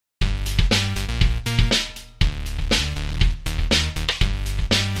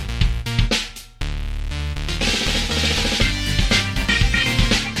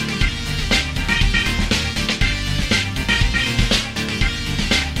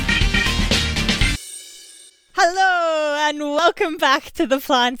Hello and welcome back to the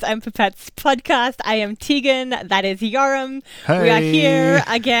Plants and Pipettes podcast. I am Tegan, that is Yoram. Hey. We are here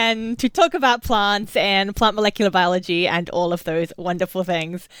again to talk about plants and plant molecular biology and all of those wonderful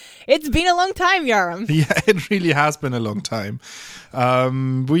things. It's been a long time, Yoram. Yeah, it really has been a long time.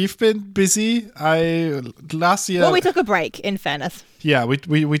 We've been busy. Last year... Well, we took a break, in fairness. Yeah,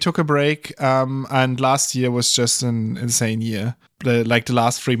 we took a break, and last year was just an insane year. The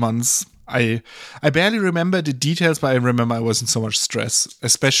last 3 months... I barely remember the details, but I remember I was in so much stress,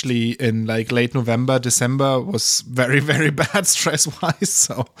 especially in late November. December was very, very bad stress-wise,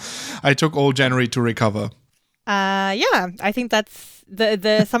 so I took all January to recover. Yeah, I think that's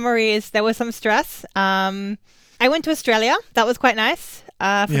the summary is there was some stress. I went to Australia. That was quite nice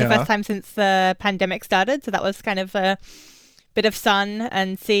for the first time since the pandemic started, so that was kind of a bit of sun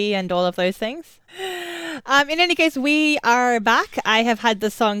and sea and all of those things. In any case, we are back. I have had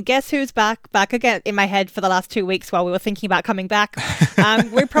the song Guess Who's Back again in my head for the last 2 weeks while we were thinking about coming back.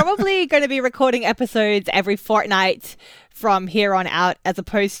 We're probably going to be recording episodes every fortnight from here on out as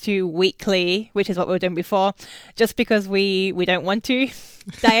opposed to weekly, which is what we were doing before, just because we don't want to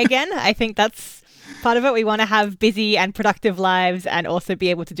die again. I think that's part of it. We want to have busy and productive lives and also be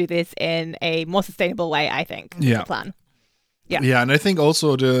able to do this in a more sustainable way, I think. Yeah. The plan. Yeah, and I think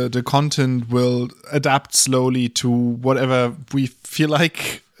also the content will adapt slowly to whatever we feel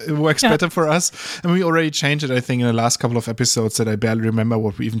like it works better for us. And we already changed it, I think, in the last couple of episodes that I barely remember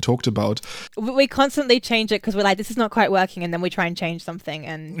what we even talked about. We constantly change it because we're like, this is not quite working, and then we try and change something.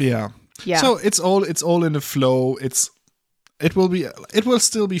 And yeah. So it's all in the flow. It will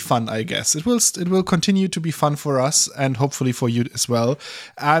still be fun, I guess. It will continue to be fun for us and hopefully for you as well.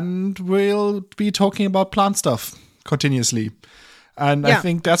 And we'll be talking about plant stuff continuously. And I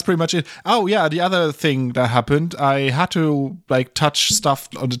think that's pretty much it. Oh, yeah, the other thing that happened, I had to touch stuff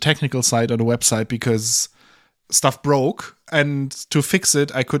on the technical side on the website because stuff broke. And to fix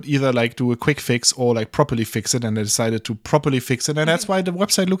it, I could either do a quick fix or properly fix it. And I decided to properly fix it. And that's why the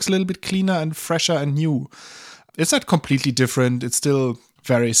website looks a little bit cleaner and fresher and new. It's not completely different. It's still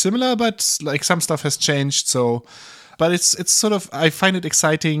very similar, but some stuff has changed. So, but it's sort of, I find it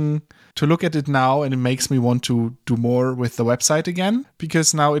exciting to look at it now, and it makes me want to do more with the website again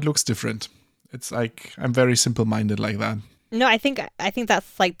because now it looks different. It's I'm very simple-minded like that. No, I think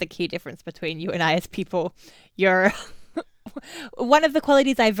that's the key difference between you and I as people. You're one of the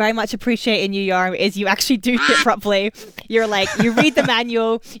qualities I very much appreciate in you, Yoram, is you actually do shit properly. You're you read the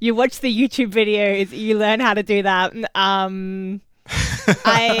manual, you watch the YouTube videos, you learn how to do that.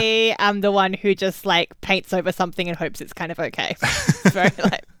 I am the one who just paints over something and hopes it's kind of okay. It's very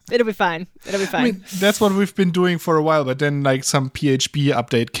it'll be fine. It'll be fine. I mean, that's what we've been doing for a while, but then some PHP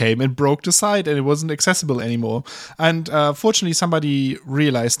update came and broke the site and it wasn't accessible anymore. And fortunately, somebody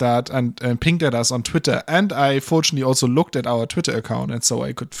realized that and pinged at us on Twitter. And I fortunately also looked at our Twitter account, and so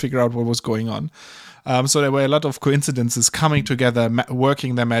I could figure out what was going on. So there were a lot of coincidences coming together,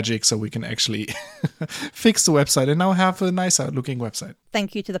 working their magic so we can actually fix the website and now have a nicer looking website.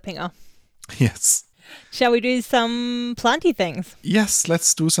 Thank you to the pinger. Yes. Shall we do some planty things? Yes,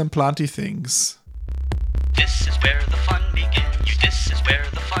 let's do some planty things. This is where the fun begins. This is where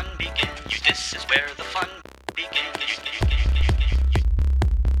the fun begins. This is where the fun begins.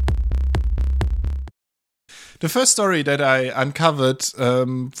 The first story that I uncovered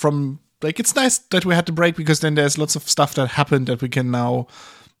from... it's nice that we had the break because then there's lots of stuff that happened that we can now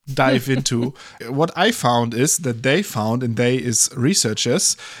dive into. What I found is that they found, and they is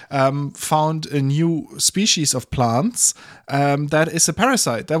researchers, found a new species of plants that is a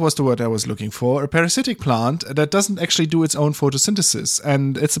parasite. That was the word I was looking for. A parasitic plant that doesn't actually do its own photosynthesis.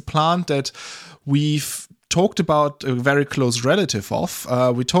 And it's a plant that we've talked about a very close relative of.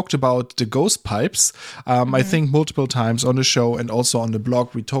 We talked about the ghost pipes, I think multiple times on the show and also on the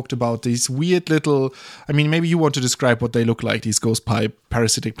blog. We talked about these weird little, maybe you want to describe what they look like, these ghost pipe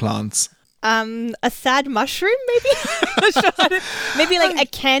parasitic plants. A sad mushroom, maybe? Maybe a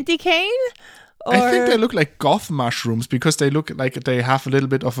candy cane? Or... I think they look like goth mushrooms because they look like they have a little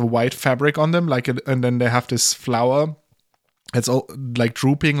bit of a white fabric on them, and then they have this flower. It's all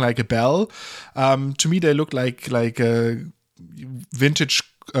drooping like a bell. To me, they look like a vintage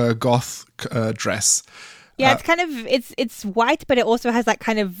goth dress. Yeah, it's kind of it's white, but it also has that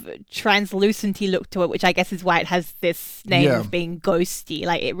kind of translucenty look to it, which I guess is why it has this name of being ghosty.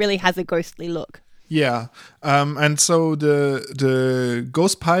 It really has a ghostly look. Yeah, and so the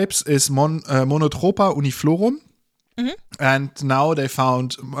ghost pipes is Monotropa uniflorum. Mm-hmm. And now they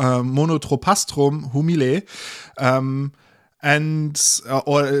found Monotropastrum humile.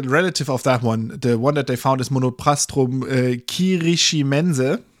 Or a relative of that one, the one that they found is Monopastrum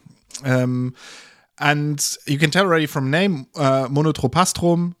kirishimense. And you can tell already from name,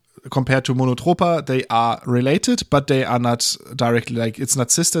 Monotropastrum compared to Monotropa, they are related, but they are not directly, like, it's not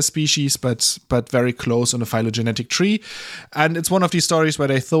sister species, but very close on a phylogenetic tree. And it's one of these stories where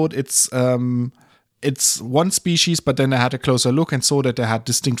they thought it's one species, but then they had a closer look and saw that they had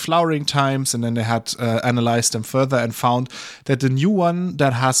distinct flowering times, and then they had analyzed them further and found that the new one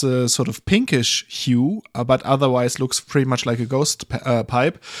that has a sort of pinkish hue, but otherwise looks pretty much like a ghost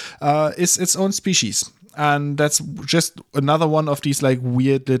pipe, is its own species. And that's just another one of these like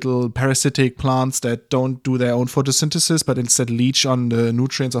weird little parasitic plants that don't do their own photosynthesis, but instead leach on the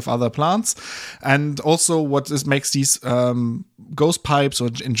nutrients of other plants. And also makes these ghost pipes, or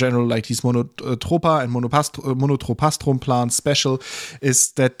in general like these Monotropa and Monotropastrum plants special,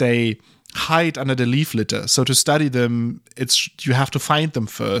 is that they hide under the leaf litter. So to study them, you have to find them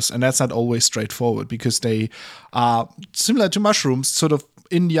first, and that's not always straightforward because they are similar to mushrooms, sort of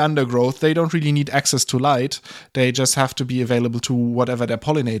in the undergrowth. They don't really need access to light. They just have to be available to whatever their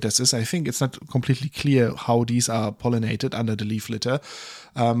pollinators is. I think it's not completely clear how these are pollinated under the leaf litter.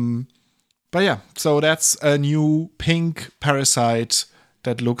 But yeah, so that's a new pink parasite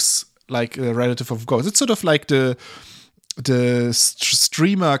that looks like a relative of ghosts. It's sort of like the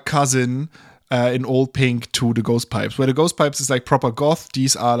streamer cousin in old pink to the ghost pipes, where the ghost pipes is like proper goth.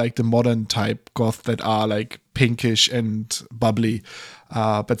 These are like the modern type goth that are like pinkish and bubbly,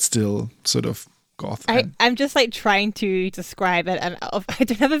 but still sort of goth. I'm just like trying to describe it, and I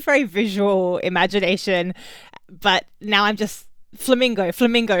don't have a very visual imagination, but now I'm just flamingo.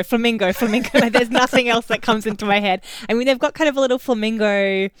 Like, there's nothing else that comes into my head. I mean, they've got kind of a little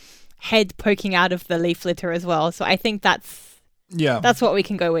flamingo head poking out of the leaf litter as well, so I think that's what we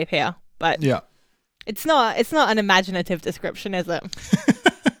can go with here. But yeah, it's not an imaginative description, is it?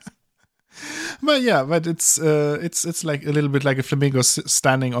 but it's like a little bit like a flamingo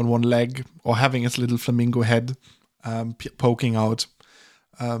standing on one leg, or having its little flamingo head poking out.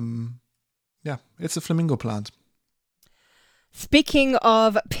 It's a flamingo plant. Speaking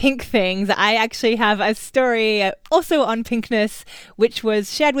of pink things, I actually have a story also on pinkness, which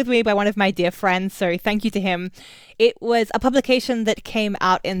was shared with me by one of my dear friends, so thank you to him. It was a publication that came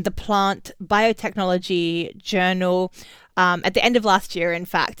out in the Plant Biotechnology Journal at the end of last year, in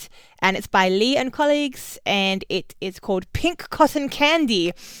fact, and it's by Lee and colleagues, and it is called Pink Cotton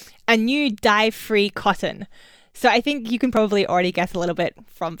Candy, a new dye-free cotton. So I think you can probably already guess a little bit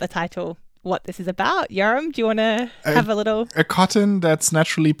from the title what this is about. Yoram, do you want to have a little... A cotton that's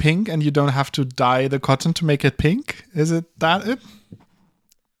naturally pink, and you don't have to dye the cotton to make it pink? Is it that it?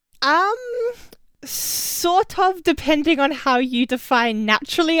 Sort of, depending on how you define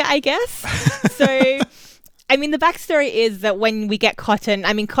naturally, I guess. So, I mean, the backstory is that when we get cotton,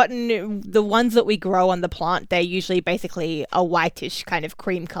 the ones that we grow on the plant, they're usually basically a whitish kind of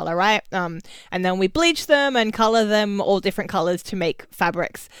cream color, right? And then we bleach them and color them all different colors to make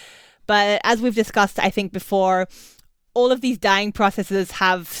fabrics. But as we've discussed, I think before, all of these dyeing processes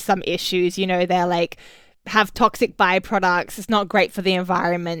have some issues. You know, they're like, have toxic byproducts. It's not great for the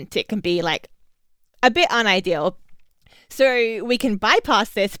environment. It can be like a bit unideal. So we can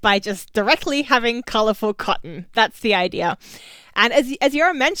bypass this by just directly having colorful cotton. That's the idea. And as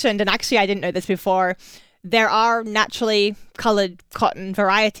Yoram mentioned, and actually I didn't know this before, there are naturally colored cotton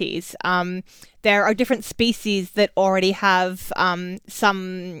varieties. There are different species that already have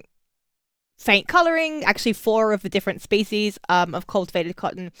some faint coloring. Actually, 4 of the different species of cultivated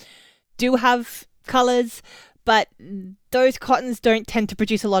cotton do have colors, but those cottons don't tend to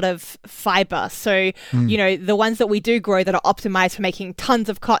produce a lot of fiber. So, you know, the ones that we do grow that are optimized for making tons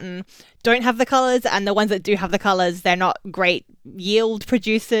of cotton don't have the colors, and the ones that do have the colors, they're not great yield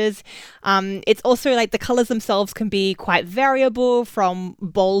producers. It's also like the colors themselves can be quite variable from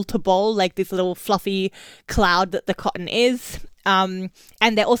boll to boll, like this little fluffy cloud that the cotton is. And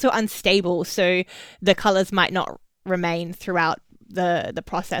they're also unstable, so the colors might not remain throughout the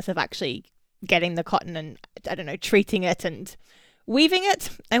process of actually getting the cotton and, I don't know, treating it and weaving it.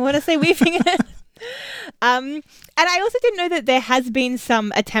 I want to say weaving it. And I also didn't know that there has been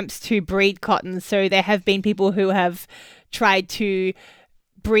some attempts to breed cotton. So there have been people who have tried to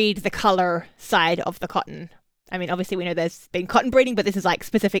breed the color side of the cotton. I mean, obviously we know there's been cotton breeding, but this is like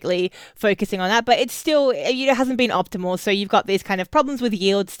specifically focusing on that. But it's still, you know, hasn't been optimal. So you've got these kind of problems with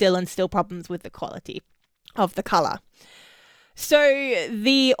yield still, and still problems with the quality of the color. So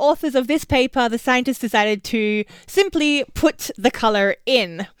the authors of this paper, the scientists, decided to simply put the color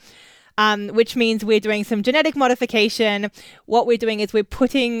in, which means we're doing some genetic modification. What we're doing is we're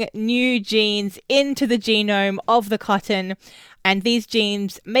putting new genes into the genome of the cotton, and these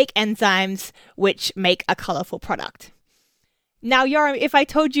genes make enzymes which make a colorful product. Now, Yoram, if I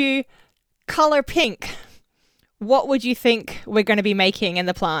told you color pink. What would you think we're going to be making in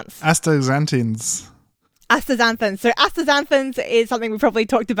the plants? Astaxanthins. Astaxanthins. So astaxanthins is something we probably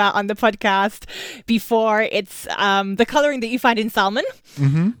talked about on the podcast before. It's the coloring that you find in salmon.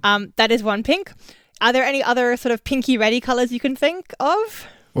 That is one pink. Are there any other sort of pinky reddy colors you can think of?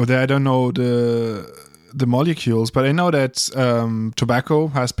 Well, I don't know the molecules, but I know that tobacco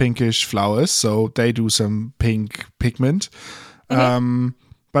has pinkish flowers, so they do some pink pigment.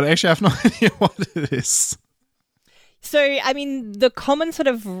 But actually, I have no idea what it is. So, I mean, the common sort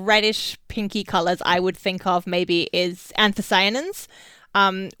of reddish pinky colors I would think of maybe is anthocyanins,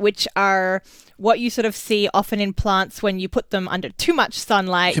 which are what you sort of see often in plants when you put them under too much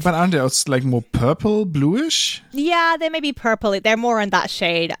sunlight. Okay, but aren't they also like more purple, bluish? Yeah, they may be purple. They're more in that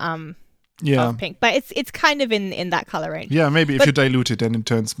shade of pink, but it's kind of in that color range. Yeah, maybe if you dilute it, then it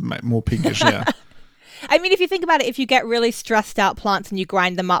turns more pinkish, yeah. I mean, if you think about it, if you get really stressed out plants and you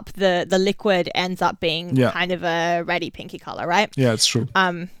grind them up, the liquid ends up being kind of a reddy pinky color, right? Yeah, it's true.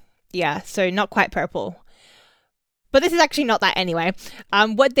 So not quite purple. But this is actually not that anyway.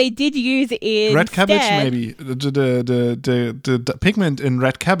 What they did use is red cabbage, maybe. The pigment in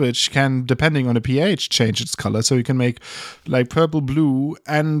red cabbage can, depending on the pH, change its color. So you can make like purple, blue,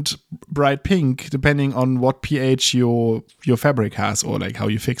 and bright pink, depending on what pH your fabric has, or like how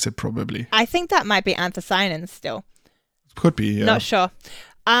you fix it, probably. I think that might be anthocyanins still. Could be, yeah. Not sure.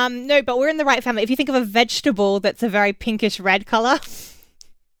 No, but we're in the right family. If you think of a vegetable that's a very pinkish red color.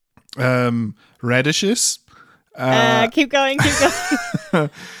 Radishes. Keep going.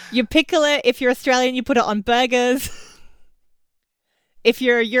 You pickle it. If you're Australian, you put it on burgers. If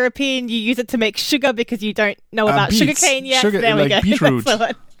you're European, you use it to make sugar because you don't know about sugarcane yet. There we go. Beetroot.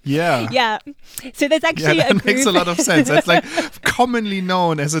 Yeah. So there's actually a group. Makes a lot of sense. It's like commonly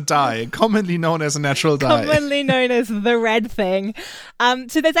known as a dye, commonly known as a natural dye. Commonly known as the red thing.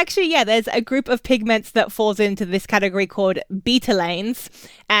 So there's actually, there's a group of pigments that falls into this category called betalanes.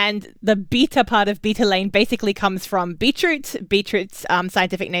 And the beta part of betalane basically comes from beetroot. Beetroot's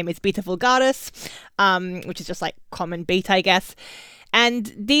scientific name is Beta vulgaris, which is just like common beet, I guess.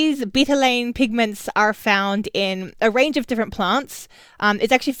 And these betalane pigments are found in a range of different plants.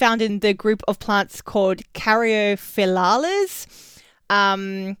 It's actually found in the group of plants called Caryophyllales,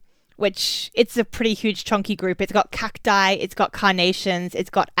 which it's a pretty huge chunky group. It's got cacti, it's got carnations, it's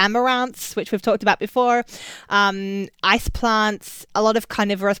got amaranths, which we've talked about before, ice plants, a lot of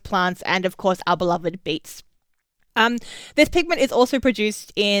carnivorous plants, and of course our beloved beets. This pigment is also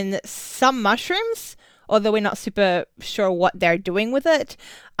produced in some mushrooms, although we're not super sure what they're doing with it,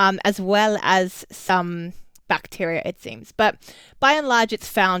 as well as some bacteria, it seems. But by and large, it's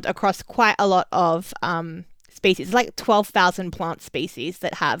found across quite a lot of species, like 12,000 plant species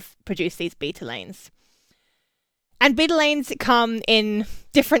that have produced these betalanes. And betalanes come in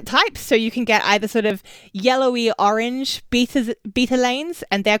different types, so you can get either sort of yellowy orange betalanes,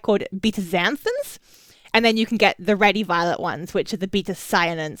 and they're called betaxanthins. And then you can get the reddy violet ones, which are the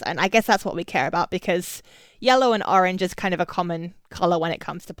betacyanins. And I guess that's what we care about because yellow and orange is kind of a common color when it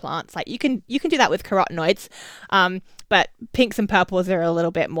comes to plants. Like you can do that with carotenoids, but pinks and purples are a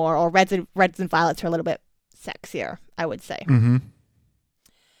little bit more, or reds and violets are a little bit sexier, I would say. Mm-hmm.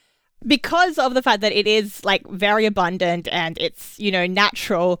 Because of the fact that it is like very abundant and it's,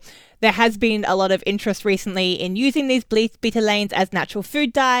 natural, there has been a lot of interest recently in using these betalanes as natural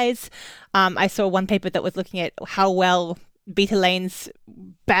food dyes. I saw one paper that was looking at how well betalanes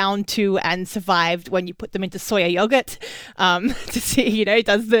bound to and survived when you put them into soya yogurt, to see,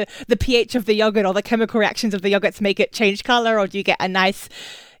 does the pH of the yogurt or the chemical reactions of the yogurts make it change color, or do you get a nice,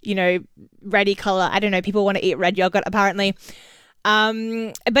 reddy color? I don't know. People want to eat red yogurt apparently.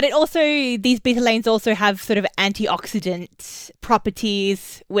 But these betalanes also have sort of antioxidant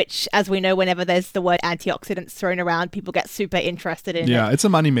properties, which, as we know, whenever there's the word antioxidants thrown around, people get super interested in it. Yeah, it's a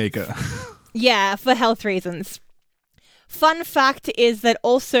moneymaker. Yeah, for health reasons. Fun fact is that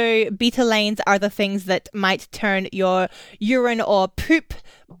also betalanes are the things that might turn your urine or poop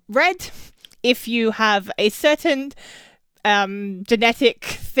red if you have a certain genetic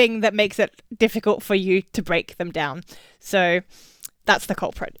thing that makes it difficult for you to break them down. So that's the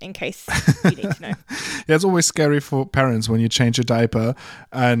culprit, in case you need to know. Yeah, it's always scary for parents when you change a diaper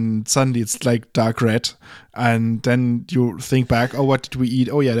and suddenly it's like dark red, and then you think back, oh, what did we eat?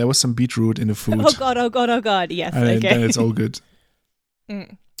 Oh yeah, there was some beetroot in the food. Oh god, yes. And okay. then it's all good.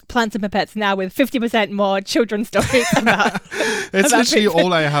 Plants and Pipettes now with 50% more children's stories about it's literally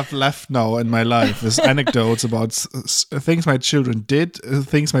all I have left now in my life is anecdotes about things my children did,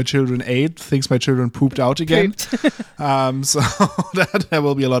 things my children ate, things my children pooped out again. So there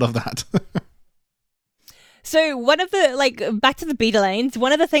will be a lot of that. So one of the, back to the betalains,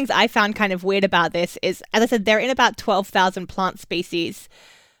 one of the things I found kind of weird about this is, as I said, they're in about 12,000 plant species.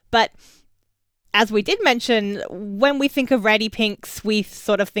 But as we did mention, when we think of rarity pinks, we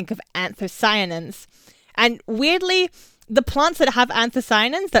sort of think of anthocyanins. And weirdly, the plants that have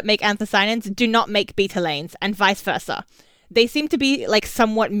anthocyanins, that make anthocyanins, do not make betalains, and vice versa. They seem to be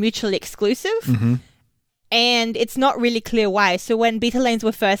somewhat mutually exclusive. Mm-hmm. And it's not really clear why. So when betalains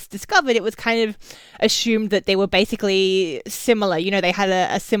were first discovered, it was kind of assumed that they were basically similar. You know, they had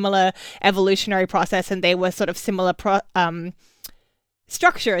a similar evolutionary process and they were sort of similar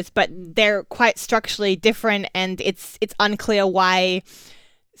structures, but they're quite structurally different, and it's unclear why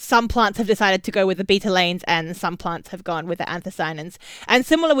some plants have decided to go with the betalains and some plants have gone with the anthocyanins. And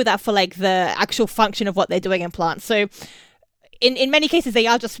similar with that for the actual function of what they're doing in plants. So in many cases, they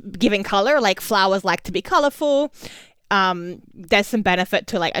are just giving color, flowers like to be colorful. There's some benefit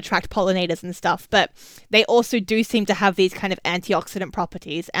to attract pollinators and stuff, but they also do seem to have these kind of antioxidant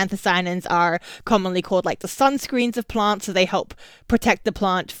properties. Anthocyanins are commonly called the sunscreens of plants, so they help protect the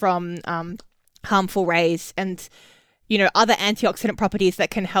plant from harmful rays and, other antioxidant properties that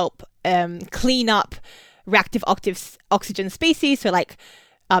can help clean up reactive oxygen species. So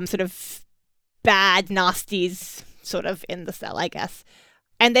sort of bad nasties sort of in the cell, I guess.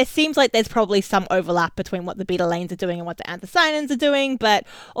 And there seems like there's probably some overlap between what the betalains are doing and what the anthocyanins are doing, but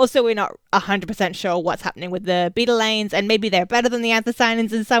also we're not 100% sure what's happening with the betalains, and maybe they're better than the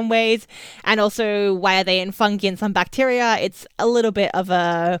anthocyanins in some ways, and also why are they in fungi and some bacteria? It's a little bit of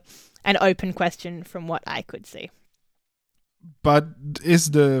an open question from what I could see. But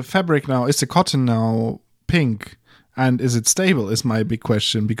is the cotton now pink? And is it stable is my big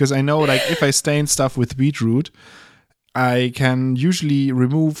question, because I know if I stain stuff with beetroot, I can usually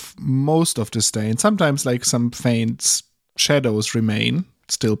remove most of the stain. Sometimes some faint shadows remain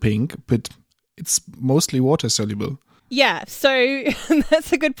still pink, but it's mostly water soluble. Yeah, so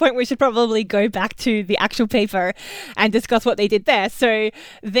that's a good point. We should probably go back to the actual paper and discuss what they did there. So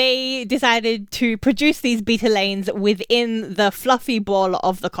they decided to produce these betalains within the fluffy ball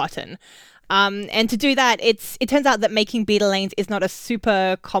of the cotton. And to do that, it turns out that making betalains is not a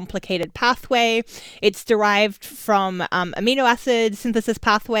super complicated pathway. It's derived from amino acid synthesis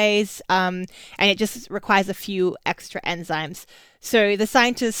pathways, and it just requires a few extra enzymes. So the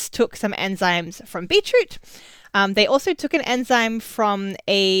scientists took some enzymes from beetroot. They also took an enzyme from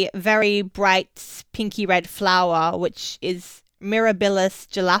a very bright pinky red flower, which is Mirabilis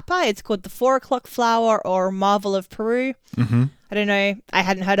jalapa. It's called the 4 o'clock flower or Marvel of Peru. Mm-hmm. I don't know. I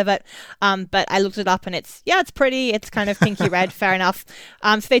hadn't heard of it, but I looked it up and it's pretty. It's kind of pinky red. Fair enough.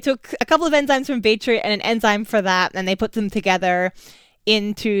 So they took a couple of enzymes from beetroot and an enzyme for that, and they put them together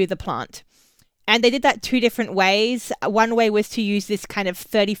into the plant. And they did that 2 different ways. One way was to use this kind of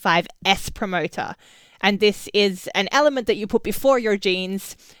 35S promoter. And this is an element that you put before your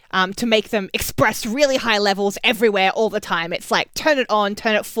genes to make them express really high levels everywhere all the time. It's turn it on,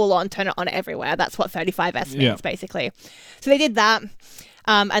 turn it full on, turn it on everywhere. That's what 35S means, basically. So they did that.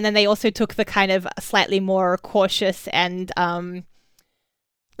 And then they also took the kind of slightly more cautious and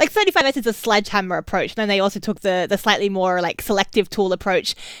 35S is a sledgehammer approach. Then they also took the slightly more selective tool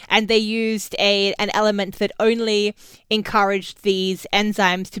approach, and they used an element that only encouraged these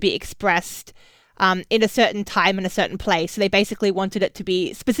enzymes to be expressed in a certain time and a certain place. So they basically wanted it to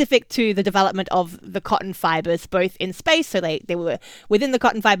be specific to the development of the cotton fibers, both in space, so they were within the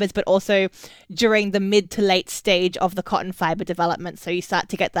cotton fibers, but also during the mid to late stage of the cotton fiber development. So you start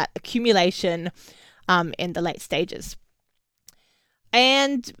to get that accumulation in the late stages.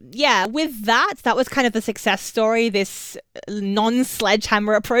 And yeah, with that was kind of the success story. This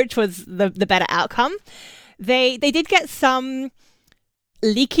non-sledgehammer approach was the better outcome. They did get some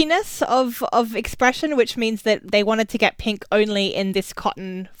leakiness of expression, which means that they wanted to get pink only in this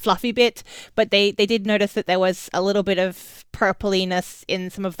cotton fluffy bit, but they did notice that there was a little bit of purpliness in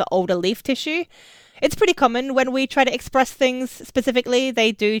some of the older leaf tissue. It's pretty common when we try to express things specifically.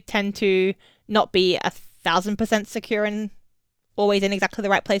 They do tend to not be 1,000% secure and always in exactly the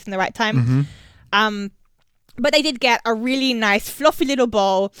right place in the right time. Mm-hmm. But they did get a really nice fluffy little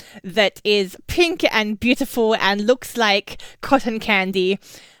ball that is pink and beautiful and looks like cotton candy.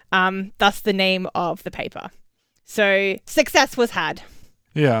 Thus the name of the paper. So success was had.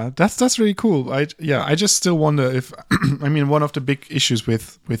 Yeah, that's really cool. I just still wonder if one of the big issues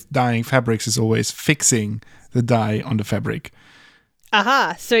with dyeing fabrics is always fixing the dye on the fabric.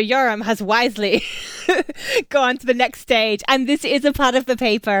 Aha, so Yoram has wisely gone to the next stage, and this is a part of the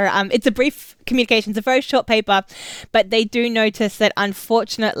paper. It's a brief communication, it's a very short paper, but they do notice that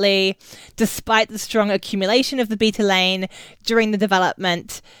unfortunately, despite the strong accumulation of the betalain during the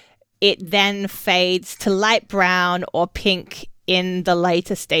development, it then fades to light brown or pink in the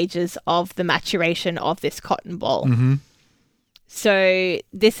later stages of the maturation of this cotton ball. Mm-hmm. So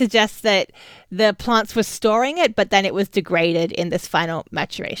this suggests that the plants were storing it, but then it was degraded in this final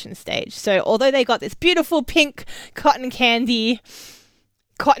maturation stage. So although they got this beautiful pink cotton candy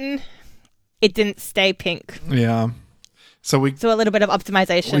cotton, it didn't stay pink. Yeah. So a little bit of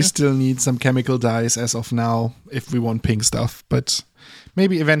optimization. We still need some chemical dyes as of now if we want pink stuff, but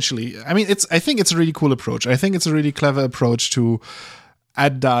maybe eventually. I mean, I think it's a really cool approach. I think it's a really clever approach to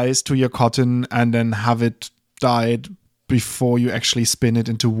add dyes to your cotton and then have it dyed before you actually spin it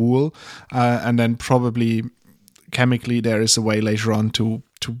into wool. And then probably chemically there is a way later on to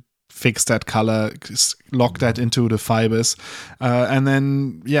fix that color, lock that into the fibers, and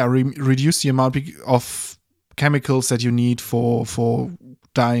then, reduce the amount of chemicals that you need for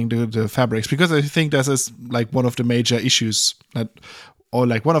dyeing the fabrics, because I think this is like one of the major issues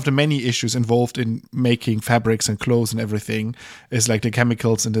one of the many issues involved in making fabrics and clothes and everything is like the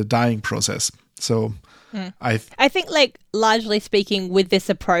chemicals in the dyeing process. So I think, like, largely speaking, with this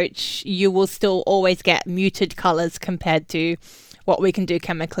approach, you will still always get muted colors compared to what we can do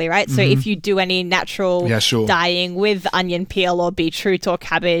chemically, right? So if you do any natural dyeing with onion peel or beetroot or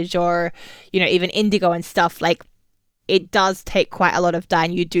cabbage or, even indigo and stuff, like, it does take quite a lot of dye,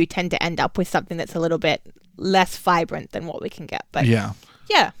 and you do tend to end up with something that's a little bit less vibrant than what we can get. But yeah,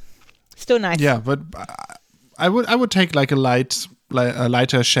 still nice. Yeah, but I would take like a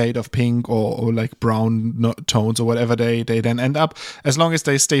lighter shade of pink or like brown tones or whatever they then end up, as long as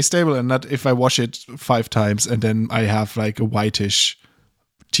they stay stable, and not if I wash it 5 times and then I have like a whitish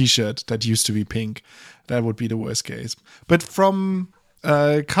t-shirt that used to be pink. That would be the worst case. But from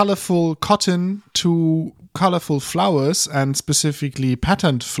colorful cotton to colorful flowers, and specifically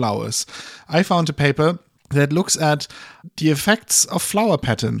patterned flowers, I found a paper that looks at the effects of flower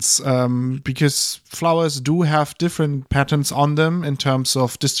patterns, because flowers do have different patterns on them in terms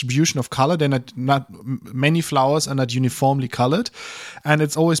of distribution of color. They're not many flowers are not uniformly colored, and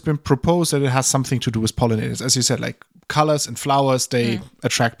it's always been proposed that it has something to do with pollinators. As you said, like colors and flowers, they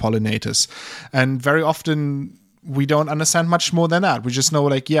attract pollinators, and very often we don't understand much more than that. We just know,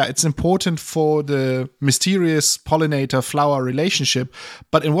 like, it's important for the mysterious pollinator-flower relationship,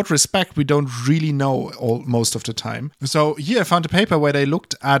 but in what respect, we don't really know most of the time. So here I found a paper where they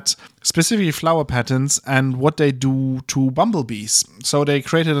looked at specifically flower patterns and what they do to bumblebees. So they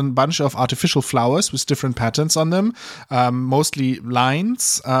created a bunch of artificial flowers with different patterns on them, mostly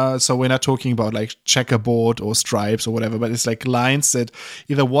lines. So we're not talking about like checkerboard or stripes or whatever, but it's like lines that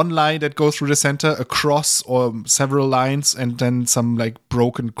either one line that goes through the center, a cross, or several lines, and then some like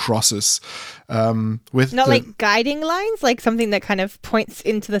broken crosses. With not like guiding lines, like something that kind of points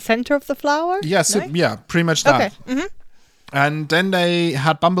into the center of the flower? Yes, pretty much that. Okay. Mm-hmm. And then they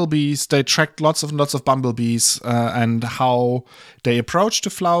had bumblebees. They tracked lots of bumblebees and how they approached the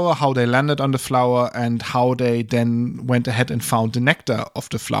flower, how they landed on the flower, and how they then went ahead and found the nectar of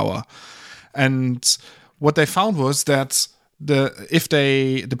the flower. And what they found was that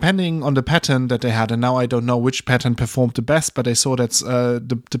depending on the pattern that they had, and now I don't know which pattern performed the best, but they saw that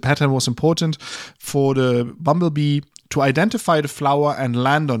the pattern was important for the bumblebee to identify the flower and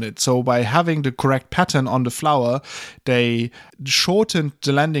land on it. So by having the correct pattern on the flower, they shortened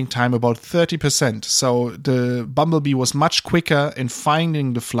the landing time about 30%. So the bumblebee was much quicker in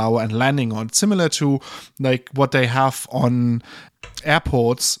finding the flower and landing on it, similar to like what they have on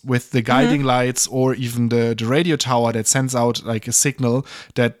airports with the guiding lights, or even the radio tower that sends out like a signal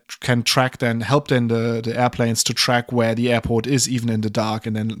that can help the airplanes to track where the airport is, even in the dark,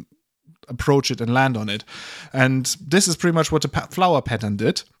 and then approach it and land on it. And this is pretty much what the flower pattern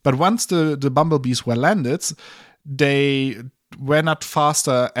did. But once the bumblebees were landed, they were not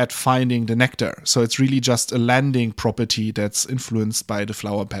faster at finding the nectar. So it's really just a landing property that's influenced by the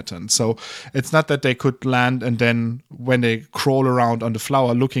flower pattern. So it's not that they could land and then when they crawl around on the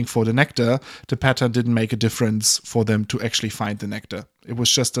flower looking for the nectar, the pattern didn't make a difference for them to actually find the nectar. It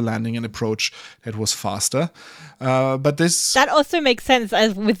was just a landing and approach that was faster. But that also makes sense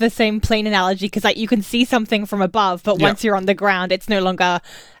as with the same plane analogy, because like you can see something from above, but once you're on the ground, it's no longer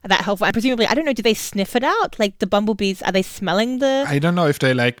that helpful. And presumably, I don't know, do they sniff it out? Like the bumblebees, are they smelling the? I don't know if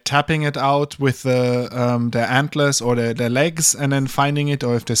they like tapping it out with their antlers or their legs and then finding it,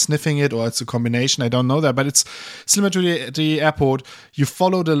 or if they're sniffing it, or it's a combination. I don't know that, but it's similar to the airport. You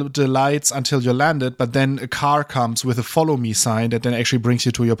follow the lights until you're landed, but then a car comes with a follow me sign that then actually brings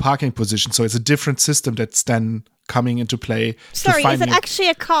you to your parking position. So it's a different system that's then coming into play. Sorry, is it actually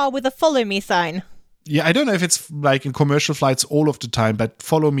a car with a follow me sign? Yeah, I don't know if it's like in commercial flights all of the time, but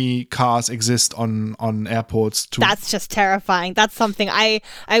follow me cars exist on airports too. That's just terrifying. That's something I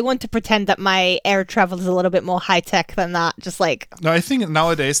want to pretend that my air travel is a little bit more high tech than that. Just like no, I think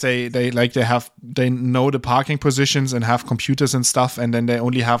nowadays they know the parking positions and have computers and stuff, and then they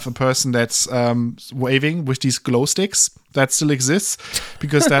only have a person that's waving with these glow sticks. That still exists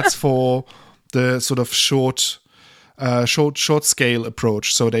because that's for the sort of short scale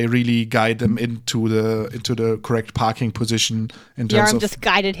approach, so they really guide them into the correct parking position in terms Yoram of just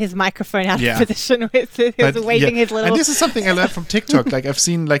guided his microphone out of position with waving his little. And this is something I learned from TikTok. Like I've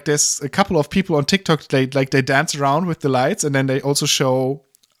seen like there's a couple of people on TikTok they dance around with the lights, and then they also show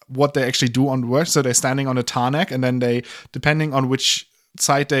what they actually do on work. So they're standing on a tarmac, and then they, depending on which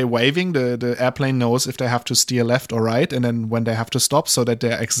side they're waving, the airplane knows if they have to steer left or right, and then when they have to stop, so that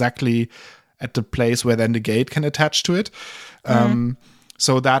they're exactly at the place where then the gate can attach to it.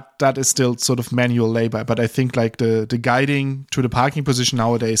 So that is still sort of manual labor. But I think like the guiding to the parking position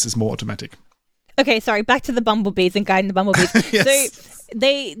nowadays is more automatic. Okay, sorry, back to the bumblebees and guiding the bumblebees. Yes. So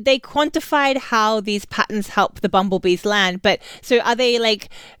they quantified how these patterns help the bumblebees land, but so are they like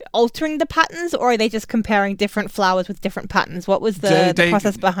altering the patterns, or are they just comparing different flowers with different patterns? What was the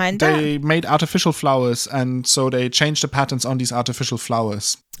process behind that? They made artificial flowers, and so they changed the patterns on these artificial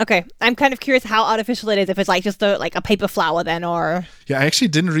flowers. Okay, I'm kind of curious how artificial it is, if it's like just like a paper flower then, or... Yeah, I actually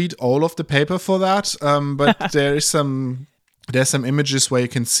didn't read all of the paper for that, but there's some images where you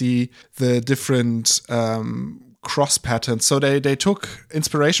can see the different cross patterns. So they took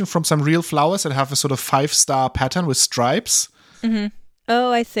inspiration from some real flowers that have a sort of 5-star pattern with stripes. Mm-hmm.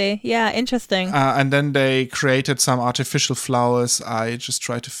 Oh, I see. Yeah, interesting. And then they created some artificial flowers. I just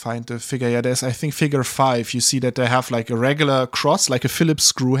tried to find the figure. Yeah, there's, I think, figure 5. You see that they have like a regular cross, like a Phillips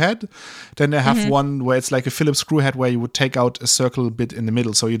screw head. Then they have one where it's like a Phillips screw head where you would take out a circle bit in the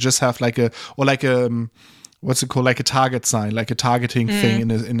middle. So you just have like what's it called, like a target sign, like a targeting thing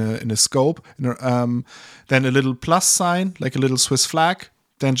in a scope. Then a little plus sign, like a little Swiss flag.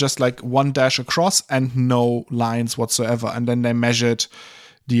 Then just like one dash across and no lines whatsoever. And then they measured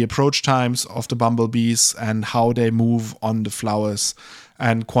the approach times of the bumblebees and how they move on the flowers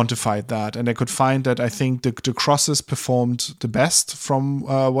and quantified that. And they could find that I think the crosses performed the best from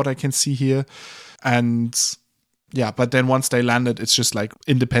what I can see here. And yeah, but then once they landed, it's just like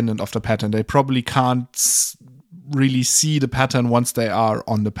independent of the pattern. They probably can't really see the pattern once they are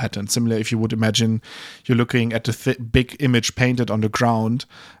on the pattern. Similar, if you would imagine you're looking at the big image painted on the ground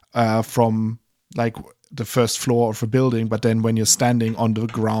from like the first floor of a building, but then when you're standing on the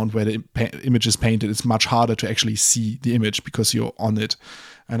ground where the image is painted, it's much harder to actually see the image because you're on it.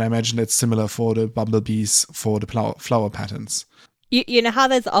 And I imagine it's similar for the bumblebees for the flower patterns. You know how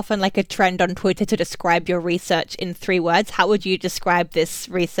there's often like a trend on Twitter to describe your research in 3 words? How would you describe this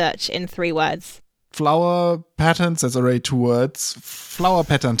research in 3 words? Flower patterns, that's already 2 words. Flower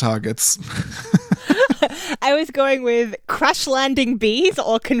pattern targets. I was going with crash landing bees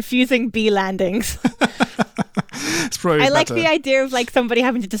or confusing bee landings. It's probably I like better. the idea of like somebody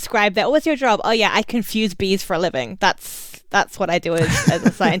having to describe that. What's your job? Oh yeah, I confuse bees for a living. That's what I do as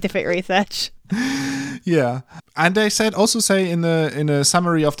a scientific research. Yeah. And they also say in a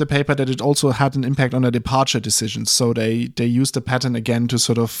summary of the paper that it also had an impact on the departure decisions. So they used the pattern again to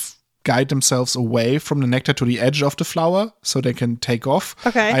sort of guide themselves away from the nectar to the edge of the flower so they can take off.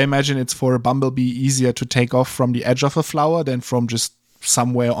 Okay. I imagine it's for a bumblebee easier to take off from the edge of a flower than from just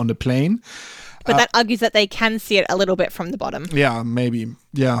somewhere on the plane. But that argues that they can see it a little bit from the bottom. Yeah, maybe.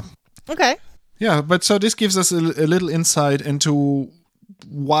 Yeah. Okay. Yeah, but so this gives us a little insight into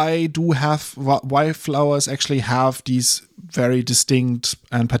why flowers actually have these very distinct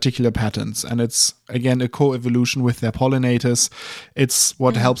and particular patterns. And it's, again, a co-evolution with their pollinators. It's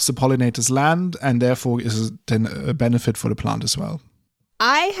what helps the pollinators land and therefore is then a benefit for the plant as well.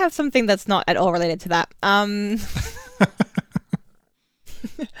 I have something that's not at all related to that.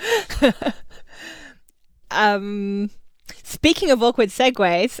 Speaking of awkward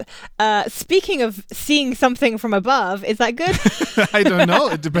segues, speaking of seeing something from above, is that good? I don't know.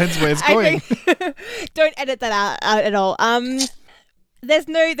 It depends where it's going. Don't edit that out at all. There's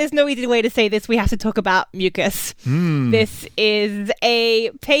no easy way to say this. We have to talk about mucus. This is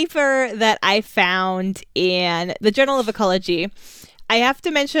a paper that I found in the Journal of Ecology. I have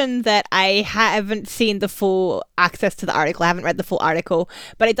to mention that I haven't seen the full access to the article. I haven't read the full article,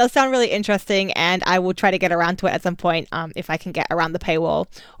 but it does sound really interesting, and I will try to get around to it at some point if I can get around the paywall,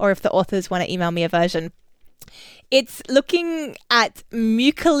 or if the authors want to email me a version. It's looking at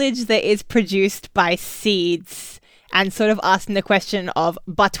mucilage that is produced by seeds and sort of asking the question of,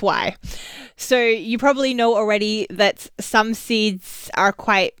 but why? So you probably know already that some seeds are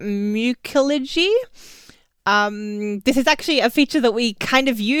quite mucilage-y. This is actually a feature that we kind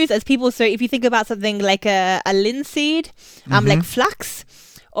of use as people. So if you think about something like a linseed, like flax,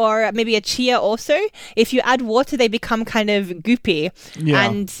 or maybe a chia also, if you add water, they become kind of goopy. Yeah.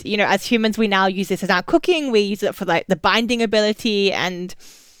 And, as humans, we now use this as our cooking. We use it for like the binding ability, and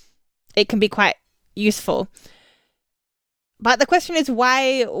it can be quite useful. But the question is,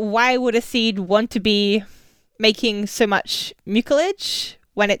 why would a seed want to be making so much mucilage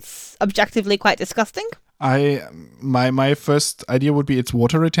when it's objectively quite disgusting? My first idea would be it's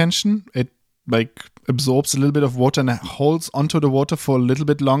water retention. It absorbs a little bit of water and holds onto the water for a little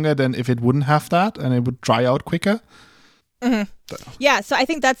bit longer than if it wouldn't have that, and it would dry out quicker. Mm-hmm. Yeah, so I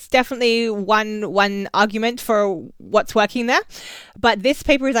think that's definitely one argument for what's working there. But this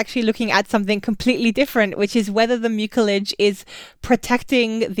paper is actually looking at something completely different, which is whether the mucilage is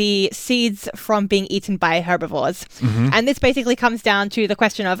protecting the seeds from being eaten by herbivores. Mm-hmm. And this basically comes down to the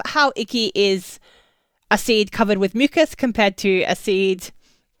question of how icky is a seed covered with mucus compared to a seed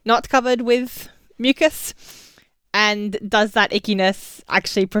not covered with mucus, and does that ickiness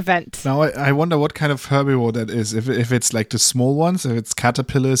actually prevent? Now I wonder what kind of herbivore that is. If it's like the small ones, if it's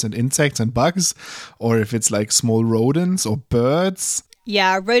caterpillars and insects and bugs, or if it's like small rodents or birds.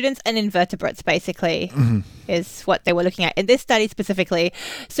 Yeah, rodents and invertebrates basically is what they were looking at in this study specifically.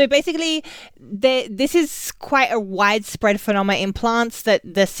 So basically, this is quite a widespread phenomenon in plants that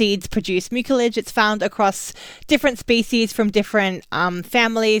the seeds produce mucilage. It's found across different species from different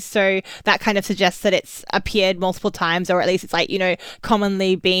families. So that kind of suggests that it's appeared multiple times, or at least it's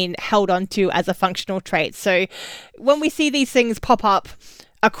commonly been held onto as a functional trait. So when we see these things pop up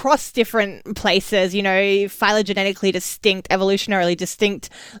across different places, phylogenetically distinct, evolutionarily distinct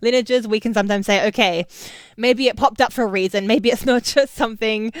lineages, we can sometimes say, okay, maybe it popped up for a reason. Maybe it's not just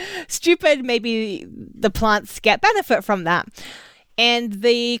something stupid. Maybe the plants get benefit from that. And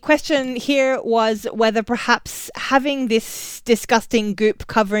the question here was whether perhaps having this disgusting goop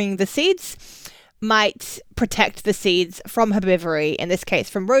covering the seeds might protect the seeds from herbivory, in this case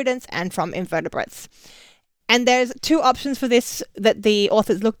from rodents and from invertebrates. And there's two options for this that the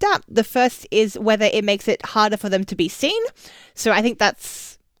authors looked at. The first is whether it makes it harder for them to be seen. So I think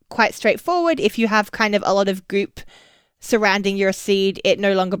that's quite straightforward. If you have kind of a lot of goop surrounding your seed, it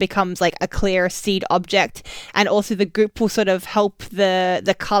no longer becomes like a clear seed object. And also the goop will sort of help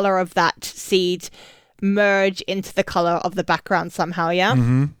the color of that seed merge into the color of the background somehow, yeah?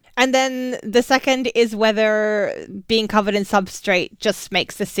 Mm-hmm. And then the second is whether being covered in substrate just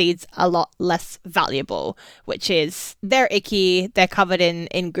makes the seeds a lot less valuable, which is they're icky, they're covered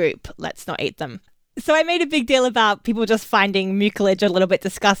in goop, let's not eat them. So I made a big deal about people just finding mucilage a little bit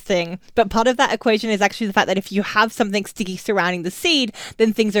disgusting, but part of that equation is actually the fact that if you have something sticky surrounding the seed,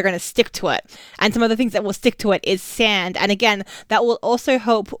 then things are going to stick to it. And some of the things that will stick to it is sand. And again, that will also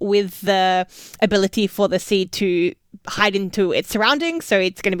help with the ability for the seed to hide into its surroundings. So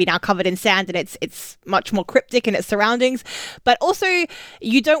it's going to be now covered in sand, and it's much more cryptic in its surroundings. But also,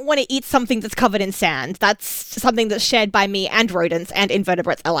 you don't want to eat something that's covered in sand. That's something that's shared by me and rodents and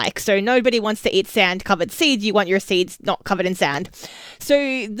invertebrates alike. So nobody wants to eat sand-covered seeds. You want your seeds not covered in sand. So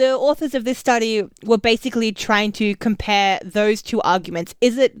the authors of this study were basically trying to compare those two arguments.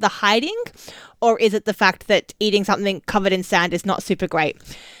 Is it the hiding, or is it the fact that eating something covered in sand is not super great?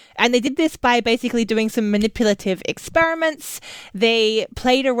 And they did this by basically doing some manipulative experiments. They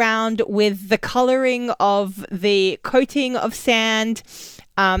played around with the coloring of the coating of sand,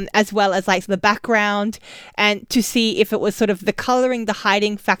 as well as the background, and to see if it was sort of the coloring, the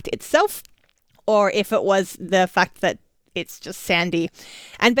hiding fact itself, or if it was the fact that it's just sandy.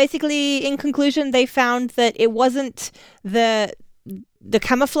 And basically, in conclusion, they found that it wasn't the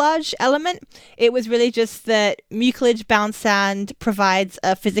camouflage element. It was really just that mucilage-bound sand provides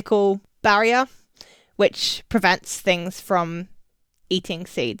a physical barrier which prevents things from eating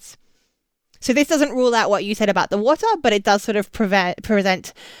seeds. So this doesn't rule out what you said about the water, but it does sort of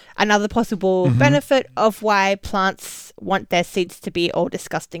present another possible benefit of why plants want their seeds to be all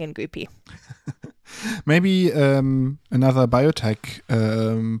disgusting and goopy. Maybe another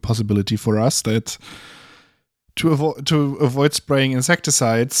biotech possibility for us that to avoid spraying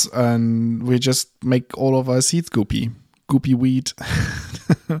insecticides, and we just make all of our seeds goopy wheat,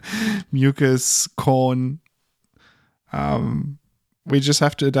 mucus, corn. We just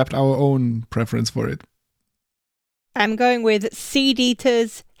have to adapt our own preference for it. I'm going with seed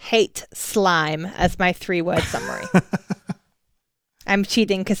eaters hate slime as my 3-word summary. I'm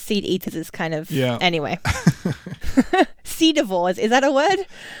cheating because seed eaters is kind of... Yeah. Anyway. Seedivores, is that a word?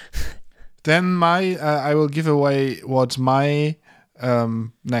 Then I will give away what my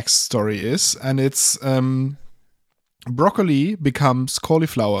next story is, and it's broccoli becomes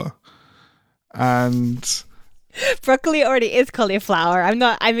cauliflower, and broccoli already is cauliflower.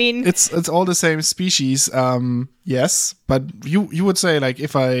 It's all the same species, yes, but you would say, like,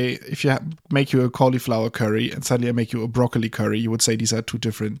 if you make you a cauliflower curry and suddenly I make you a broccoli curry, you would say these are two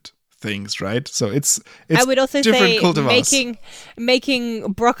different things, right? So it's I would also say cultivars.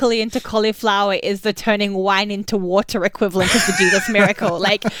 making broccoli into cauliflower is the turning wine into water equivalent of the Jesus miracle.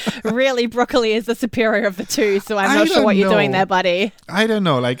 Like, really, broccoli is the superior of the two. So I'm not sure what you're doing there, buddy. I don't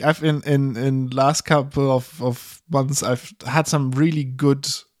know. Like, I've in last couple of months, I've had some really good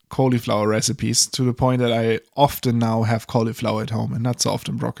cauliflower recipes to the point that I often now have cauliflower at home and not so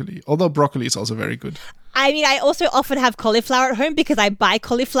often broccoli. Although broccoli is also very good. I also often have cauliflower at home because I buy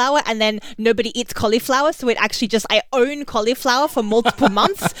cauliflower and then nobody eats cauliflower. So it actually I own cauliflower for multiple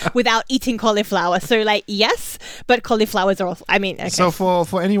months without eating cauliflower. So, like, yes, but cauliflowers are also, okay. So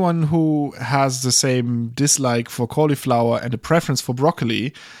for anyone who has the same dislike for cauliflower and a preference for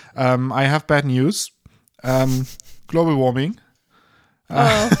broccoli, I have bad news. Global warming.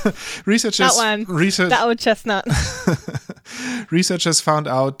 Researchers, that old chestnut. Researchers found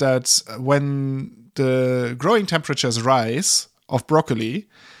out that when the growing temperatures rise of broccoli,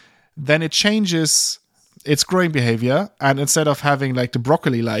 then it changes its growing behavior, and instead of having like the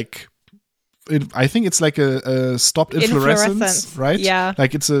broccoli, like I think it's like a stopped inflorescence, right? Yeah,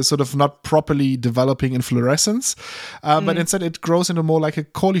 like it's a sort of not properly developing inflorescence, but instead it grows into more like a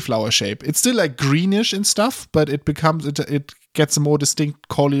cauliflower shape. It's still like greenish and stuff, but it gets a more distinct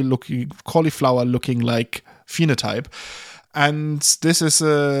cauliflower looking like phenotype. And this is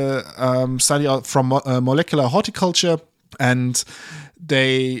a study from molecular horticulture, and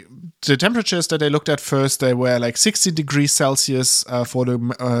the temperatures that they looked at first, they were like 60 degrees Celsius for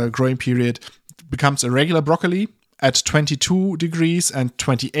the growing period, becomes a regular broccoli. At 22 degrees and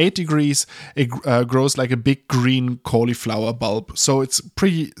 28 degrees, it grows like a big green cauliflower bulb. So it's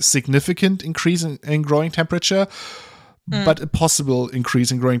pretty significant increase in growing temperature. But a possible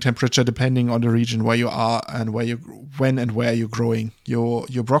increase in growing temperature depending on the region where you are and when and where you're growing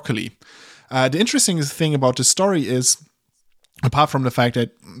your broccoli. The interesting thing about the story is, apart from the fact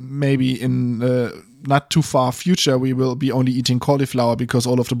that maybe in the not too far future we will be only eating cauliflower because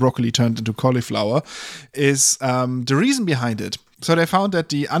all of the broccoli turned into cauliflower, is the reason behind it. So they found that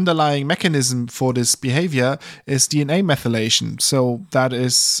the underlying mechanism for this behavior is DNA methylation. So that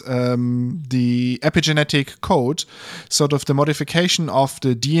is the epigenetic code, sort of the modification of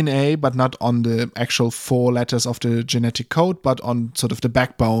the DNA, but not on the actual 4 letters of the genetic code, but on sort of the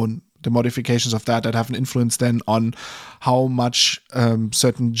backbone, the modifications of that have an influence then on how much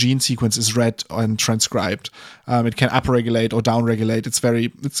certain gene sequence is read and transcribed. It can upregulate or downregulate.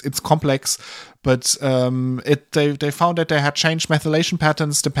 It's complex, but they found that they had changed methylation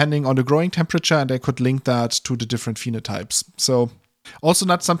patterns depending on the growing temperature, and they could link that to the different phenotypes. So also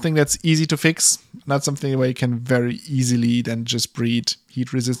not something that's easy to fix, not something where you can very easily then just breed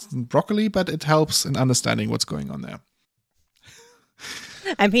heat-resistant broccoli, but it helps in understanding what's going on there.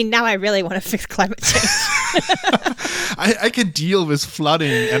 Now I really want to fix climate change. I can deal with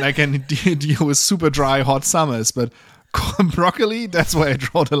flooding and I can deal with super dry hot summers, but broccoli, that's where I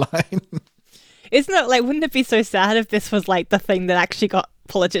draw the line. Isn't it, like, wouldn't it be so sad if this was like the thing that actually got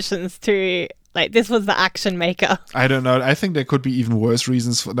politicians to, like, this was the action maker? I don't know. I think there could be even worse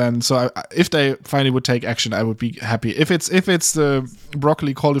reasons for them. So if they finally would take action, I would be happy. If it's the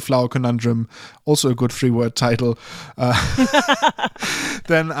broccoli cauliflower conundrum, also a good 3-word title,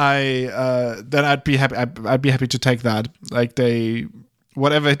 then I'd be happy. I'd be happy to take that. Like,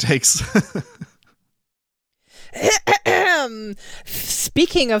 whatever it takes.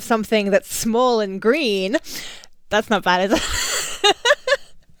 Speaking of something that's small and green, that's not bad, is it?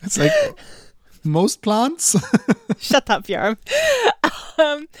 It's like most plants. Shut up, Bjorn.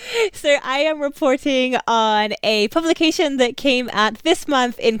 So I am reporting on a publication that came out this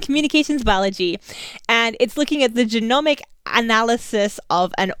month in Communications Biology, and it's looking at the genomic analysis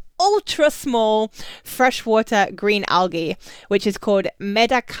of an ultra-small freshwater green algae, which is called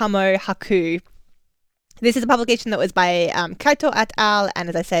Medacamo haku. This is a publication that was by Kaito et al., and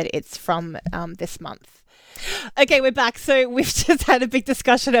as I said, it's from this month. Okay, we're back. So we've just had a big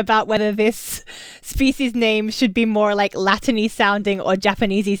discussion about whether this species name should be more like Latin-y sounding or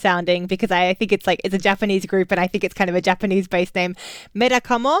Japanese-y sounding, because I think it's a Japanese group, and I think it's kind of a Japanese-based name.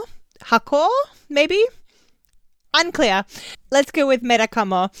 Medacamo Hako, maybe? Unclear. Let's go with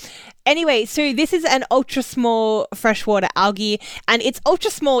Metacamo. Anyway, so this is an ultra small freshwater algae, and it's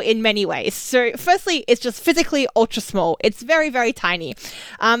ultra small in many ways. So firstly, it's just physically ultra small. It's very, very tiny.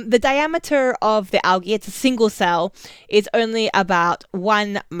 The diameter of the algae, it's a single cell, is only about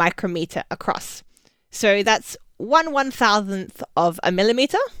 1 micrometer across. So that's 1/1000th of a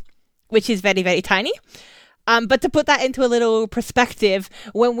millimeter, which is very, very tiny. But to put that into a little perspective,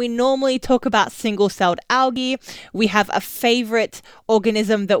 when we normally talk about single-celled algae, we have a favorite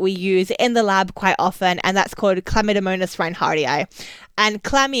organism that we use in the lab quite often, and that's called Chlamydomonas reinhardtii. And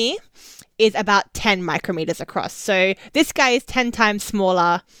clammy is about 10 micrometers across. So this guy is 10 times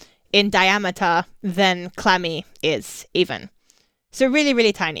smaller in diameter than clammy is even. So really,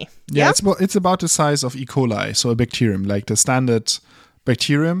 really tiny. Yeah, it's about the size of E. coli, so a bacterium, like the standard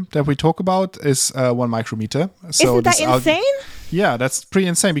bacterium that we talk about is 1 micrometer. So isn't that insane? Yeah, that's pretty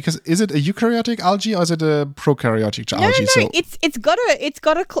insane, because is it a eukaryotic algae or is it a prokaryotic algae? No, it's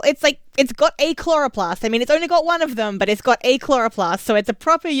got a chloroplast. I mean, it's only got one of them, but it's got a chloroplast. So it's a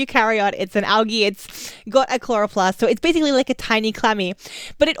proper eukaryote. It's an algae. It's got a chloroplast. So it's basically like a tiny clammy,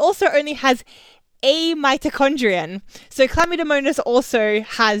 but it also only has a mitochondrion. So Chlamydomonas also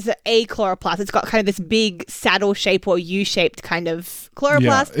has a chloroplast. It's got kind of this big saddle shape or U-shaped kind of chloroplast.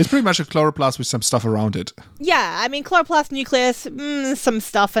 Yeah, it's pretty much a chloroplast with some stuff around it. Yeah, I mean, chloroplast, nucleus, some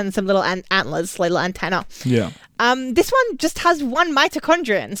stuff, and some little antlers, little antenna. Yeah. This one just has 1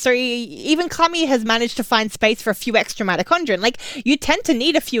 mitochondrion. So even clammy has managed to find space for a few extra mitochondrion. Like, you tend to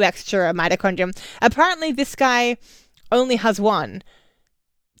need a few extra mitochondrion. Apparently, this guy only has 1.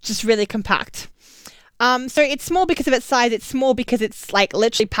 Just really compact. So it's small because of its size. It's small because it's like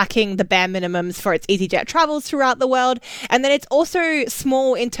literally packing the bare minimums for its EasyJet travels throughout the world. And then it's also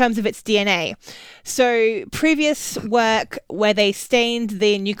small in terms of its DNA. So previous work where they stained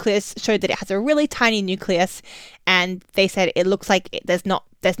the nucleus showed that it has a really tiny nucleus, and they said it looks like there's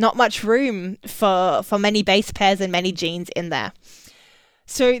not much room for many base pairs and many genes in there.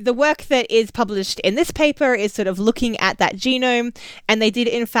 So the work that is published in this paper is sort of looking at that genome, and they did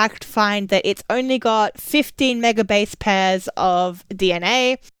in fact find that it's only got 15 megabase pairs of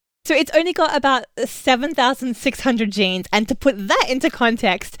DNA. So it's only got about 7,600 genes. And to put that into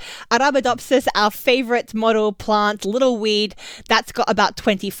context, Arabidopsis, our favorite model plant, little weed, that's got about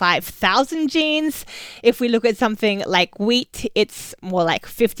 25,000 genes. If we look at something like wheat, it's more like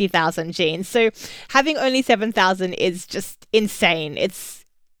 50,000 genes. So having only 7,000 is just insane. It's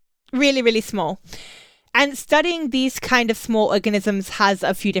really, really small. And studying these kind of small organisms has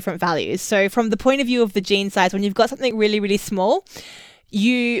a few different values. So from the point of view of the gene size, when you've got something really, really small,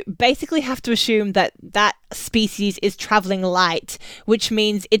 you basically have to assume that that species is traveling light, which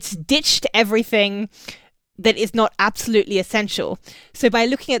means it's ditched everything that is not absolutely essential. So by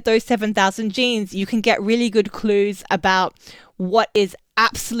looking at those 7,000 genes, you can get really good clues about what is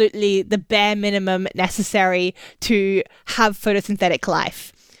absolutely the bare minimum necessary to have photosynthetic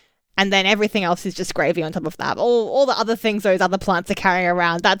life. And then everything else is just gravy on top of that. All the other things those other plants are carrying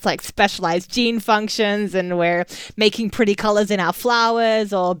around, that's like specialized gene functions, and we're making pretty colors in our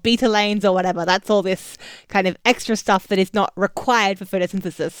flowers or beta lanes or whatever. That's all this kind of extra stuff that is not required for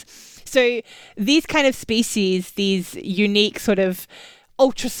photosynthesis. So these kind of species, these unique sort of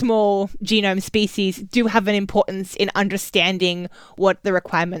ultra small genome species, do have an importance in understanding what the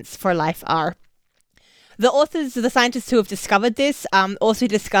requirements for life are. The authors, the scientists who have discovered this, also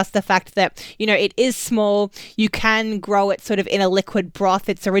discussed the fact that, it is small. You can grow it sort of in a liquid broth.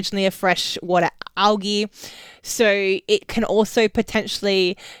 It's originally a freshwater algae. So it can also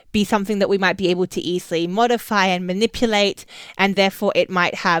potentially be something that we might be able to easily modify and manipulate. And therefore it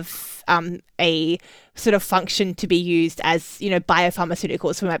might have a sort of function to be used as,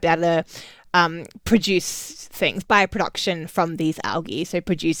 biopharmaceuticals. So we might be able to produce things, bioproduction from these algae, so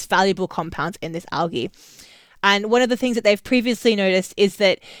produce valuable compounds in this algae. And one of the things that they've previously noticed is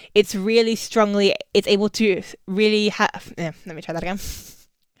that it's able to really have, let me try that again.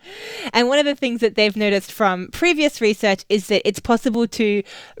 And one of the things that they've noticed from previous research is that it's possible to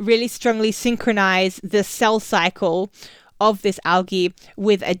really strongly synchronize the cell cycle of this algae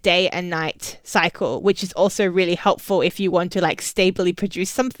with a day and night cycle, which is also really helpful if you want to stably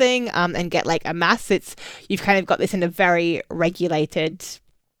produce something and get a mass. You've kind of got this in a very regulated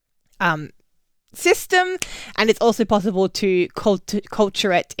system, and it's also possible to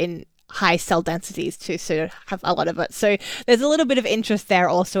culture it in high cell densities to sort of have a lot of it. So there's a little bit of interest there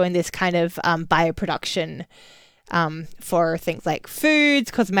also in this kind of bioproduction for things like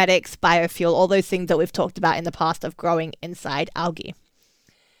foods, cosmetics, biofuel, all those things that we've talked about in the past of growing inside algae.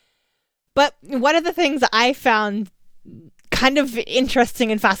 But one of the things that I found kind of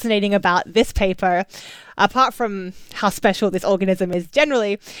interesting and fascinating about this paper, apart from how special this organism is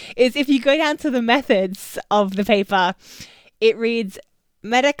generally, is if you go down to the methods of the paper, it reads,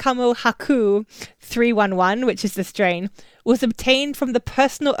 Medakamo Haku 311, which is the strain, was obtained from the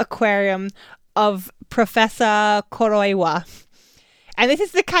personal aquarium of Professor Koroiwa. And this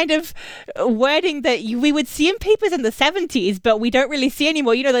is the kind of wording that we would see in papers in the 70s, but we don't really see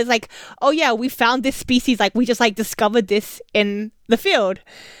anymore. You know, there's like, oh yeah, we found this species, like we just like discovered this in the field.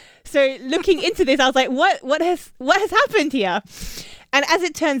 So looking into this, I was like, what has happened here? And as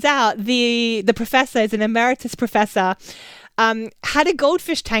it turns out, the professor is an emeritus professor, had a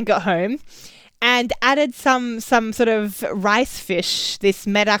goldfish tank at home and added some sort of rice fish, this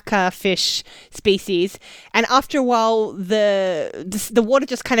Medaka fish species. And after a while, the water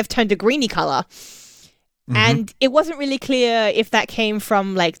just kind of turned a greeny color. Mm-hmm. And it wasn't really clear if that came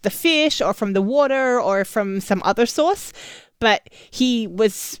from like the fish or from the water or from some other source. But he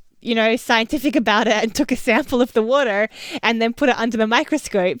was, you know, scientific about it and took a sample of the water and then put it under the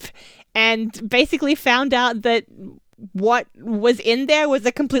microscope and basically found out that what was in there was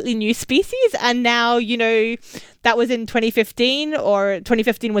a completely new species. And now, you know, that was in 2015, or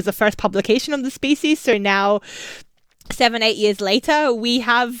 2015 was the first publication of the species. So now 7-8 years later, we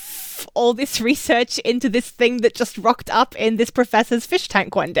have all this research into this thing that just rocked up in this professor's fish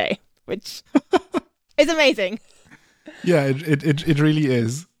tank one day, which is amazing. Yeah, it really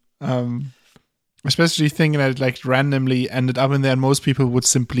is. Especially thinking that it like randomly ended up in there, and most people would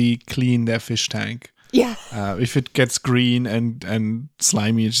simply clean their fish tank. Yeah. If it gets green and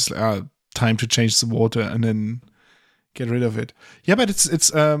slimy, it's just time to change the water and then get rid of it. Yeah, but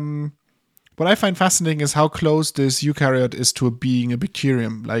it's what I find fascinating is how close this eukaryote is to being a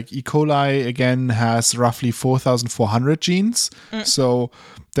bacterium. Like E. coli again has roughly 4,400 genes, so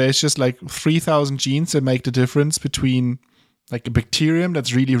there's just like 3,000 genes that make the difference between like a bacterium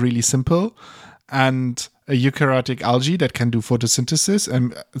that's really really simple and a eukaryotic algae that can do photosynthesis,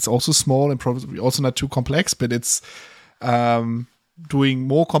 and it's also small and probably also not too complex, but it's doing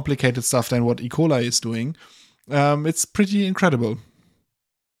more complicated stuff than what E. coli is doing. It's pretty incredible.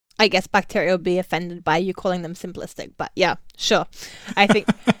 I guess bacteria would be offended by you calling them simplistic, but yeah, sure. I think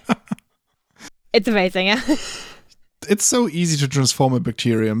it's amazing. Yeah. It's so easy to transform a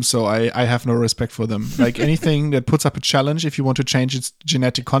bacterium, so I have no respect for them. Like anything that puts up a challenge, if you want to change its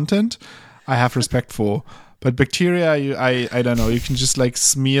genetic content, I have respect for. But bacteria, I don't know. You can just like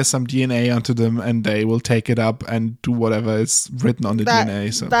smear some DNA onto them, and they will take it up and do whatever is written on the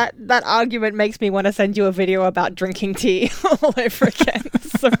DNA. So that argument makes me want to send you a video about drinking tea all over again.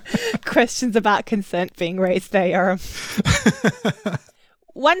 Some questions about consent being raised there.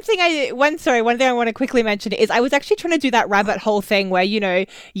 One thing I want to quickly mention is I was actually trying to do that rabbit hole thing where, you know,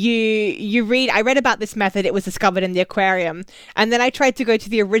 I read about this method, it was discovered in the aquarium, and then I tried to go to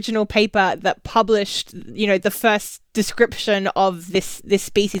the original paper that published, you know, the first description of this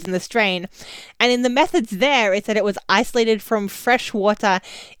species and the strain. And in the methods there, it said it was isolated from fresh water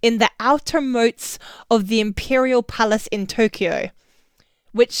in the outer moats of the Imperial Palace in Tokyo,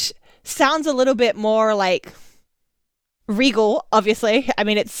 which sounds a little bit more like regal, obviously. I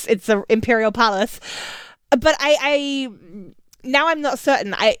mean, it's an imperial palace, but I now I'm not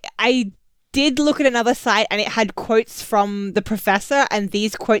certain. I did look at another site and it had quotes from the professor, and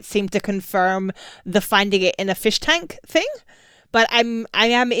these quotes seem to confirm the finding it in a fish tank thing. But I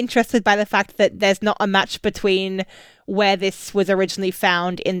am interested by the fact that there's not a match between where this was originally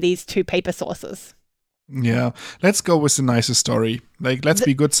found in these two paper sources. Yeah, let's go with the nicest story. Like, let's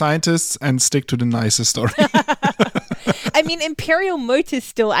be good scientists and stick to the nicest story. I mean, Imperial Moat is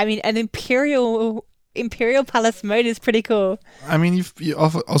still, I mean, an Imperial Palace moat is pretty cool. I mean, you've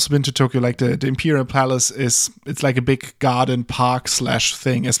also been to Tokyo. Like the Imperial Palace it's like a big garden park /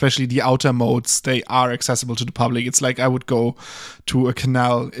 thing, especially the outer moats. They are accessible to the public. It's like I would go to a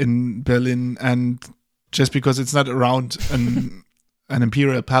canal in Berlin, and just because it's not around an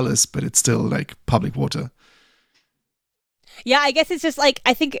Imperial Palace, but it's still like public water. Yeah, I guess it's just like,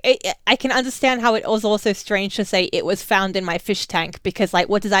 I think I can understand how it was also strange to say it was found in my fish tank, because like,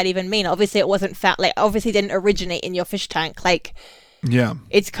 what does that even mean? Obviously it wasn't found, like obviously it didn't originate in your fish tank. Like, yeah,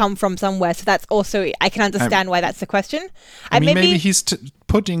 it's come from somewhere. So that's also, I can understand why that's the question. I mean, maybe he's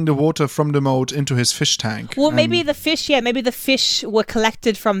putting the water from the moat into his fish tank. Well, maybe the fish were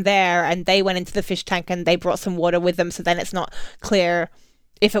collected from there and they went into the fish tank and they brought some water with them. So then it's not clear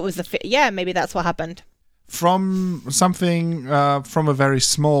if it was the fish. Yeah, maybe that's what happened. From something, from a very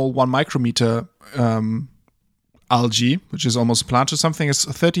small 1 micrometer algae, which is almost a plant, to something is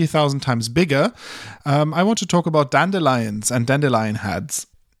 30,000 times bigger. I want to talk about dandelions and dandelion heads.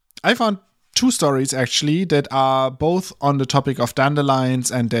 I found two stories actually that are both on the topic of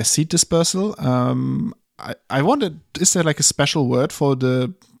dandelions and their seed dispersal. I wondered, is there like a special word for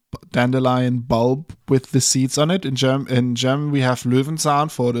the dandelion bulb with the seeds on it? In German we have Löwenzahn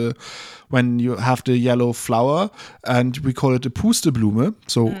for when you have the yellow flower, and we call it a Pusteblume,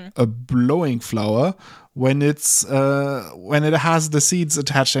 so a blowing flower, when it has the seeds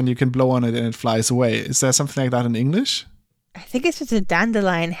attached and you can blow on it and it flies away. Is there something like that in English? I think it's just a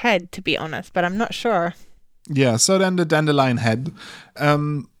dandelion head, to be honest, but I'm not sure. Yeah, so then the dandelion head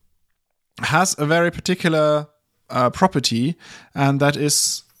has a very particular property, and that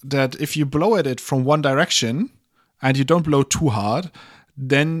is that if you blow at it from one direction and you don't blow too hard,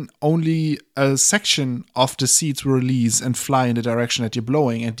 then only a section of the seeds will release and fly in the direction that you're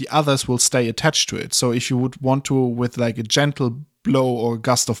blowing, and the others will stay attached to it. So if you would want to, with like a gentle blow or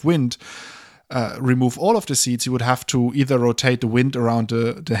gust of wind, remove all of the seeds, you would have to either rotate the wind around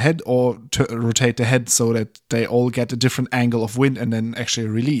the head or to rotate the head so that they all get a different angle of wind and then actually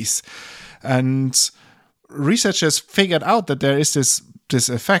release. And researchers figured out that there is this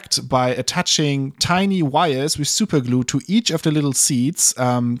effect by attaching tiny wires with superglue to each of the little seeds,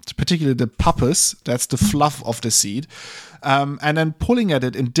 particularly the pappus, that's the fluff of the seed, and then pulling at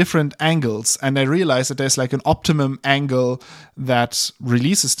it in different angles. And I realized that there's like an optimum angle that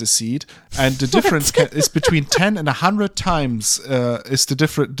releases the seed, and the difference is between 10 and 100 times is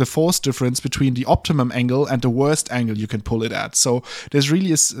the force difference between the optimum angle and the worst angle you can pull it at. So there's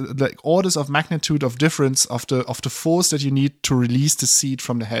really like orders of magnitude of difference of the force that you need to release the seed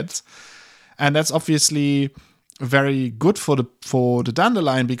from the heads. And that's obviously very good for the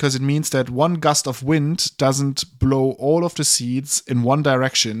dandelion, because it means that one gust of wind doesn't blow all of the seeds in one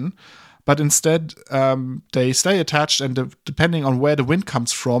direction, but instead they stay attached, and depending on where the wind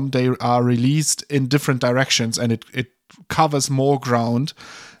comes from, they are released in different directions, and it covers more ground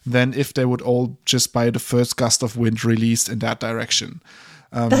than if they would all just by the first gust of wind released in that direction.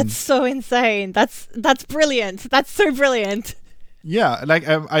 That's so insane. That's brilliant. That's so brilliant. Yeah, like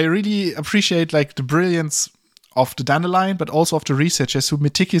I really appreciate like the brilliance of the dandelion, but also of the researchers who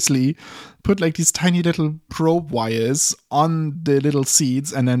meticulously put like these tiny little probe wires on the little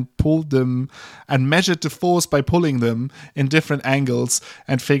seeds and then pulled them and measured the force by pulling them in different angles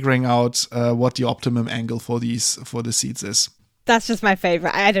and figuring out what the optimum angle for the seeds is. That's just my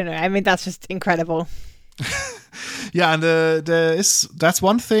favorite. I don't know. I mean, that's just incredible. Yeah, and that's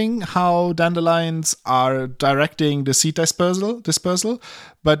one thing, how dandelions are directing the seed dispersal,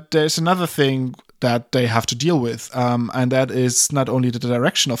 but there's another thing that they have to deal with, and that is not only the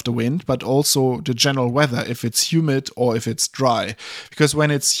direction of the wind, but also the general weather, if it's humid or if it's dry. Because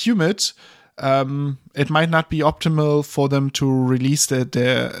when it's humid, it might not be optimal for them to release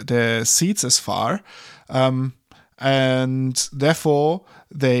their seeds as far, and therefore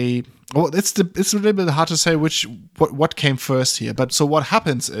it's a little bit hard to say what came first here. But so what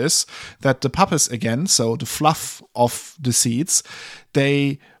happens is that the pappus, again, so the fluff of the seeds,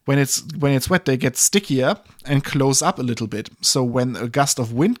 when it's wet, they get stickier and close up a little bit. So when a gust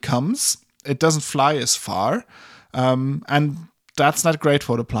of wind comes, it doesn't fly as far, and that's not great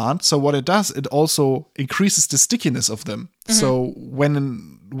for the plant. So what it does, it also increases the stickiness of them. Mm-hmm. So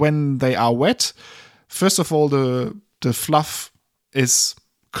when they are wet, first of all, the fluff is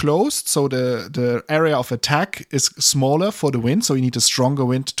closed, so the area of attack is smaller for the wind, so you need a stronger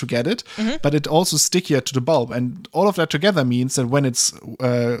wind to get it, but it also stickier to the bulb, and all of that together means that when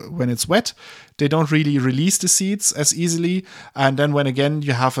it's wet, they don't really release the seeds as easily, and then when again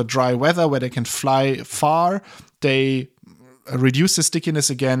you have a dry weather where they can fly far, they reduce the stickiness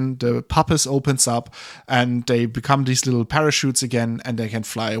again, the pappus opens up, and they become these little parachutes again, and they can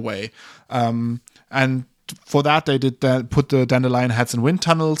fly away. And for that, they did put the dandelion heads in wind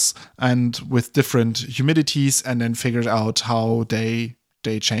tunnels and with different humidities, and then figured out how they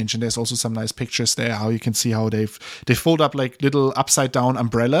change. And there's also some nice pictures there, how you can see how they fold up like little upside down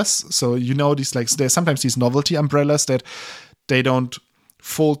umbrellas. So these, like, there's sometimes these novelty umbrellas that they don't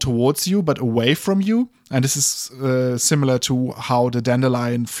fold towards you but away from you, and this is similar to how the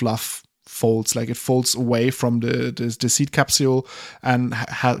dandelion fluff folds, like it folds away from the seed capsule and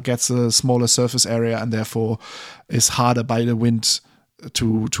gets a smaller surface area, and therefore is harder by the wind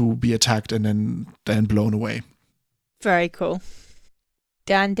to be attacked and then blown away. Very cool.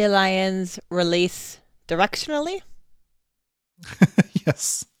 Dandelions release directionally?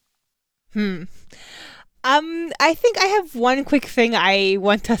 Yes. I think I have one quick thing I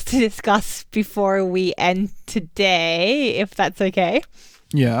want us to discuss before we end today, if that's okay.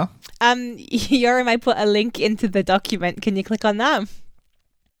 Yeah. Yoram, I put a link into the document. Can you click on that?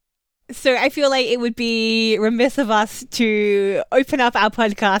 So I feel like it would be remiss of us to open up our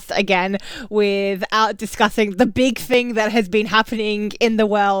podcast again without discussing the big thing that has been happening in the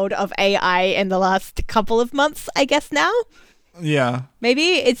world of AI in the last couple of months, I guess now. Yeah.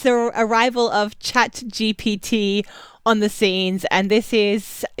 Maybe it's the arrival of ChatGPT on the scenes, and this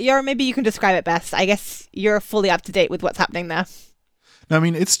is, maybe you can describe it best. I guess you're fully up to date with what's happening there. No, I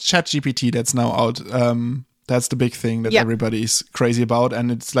mean, it's ChatGPT that's now out. That's the big thing that everybody's crazy about.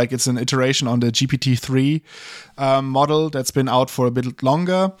 And it's an iteration on the GPT-3 model that's been out for a bit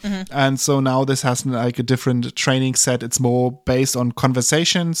longer. Mm-hmm. And so now this has like a different training set. It's more based on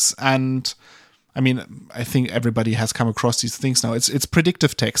conversations. And I mean, I think everybody has come across these things now. It's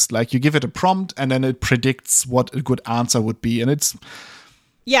predictive text. Like you give it a prompt and then it predicts what a good answer would be. And it's...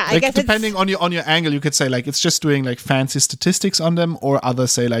 Yeah, I guess depending on your angle, you could say like it's just doing like fancy statistics on them, or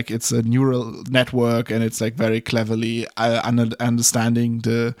others say like it's a neural network and it's like very cleverly understanding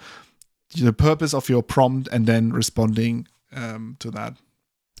the purpose of your prompt and then responding to that.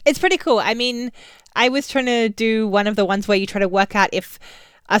 It's pretty cool. I mean, I was trying to do one of the ones where you try to work out if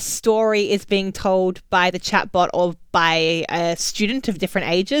a story is being told by the chatbot or by a student of different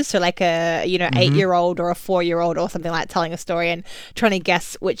ages. So like a, 8-year-old or a 4-year-old or something like that telling a story and trying to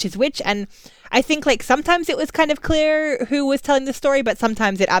guess which is which. And I think like sometimes it was kind of clear who was telling the story, but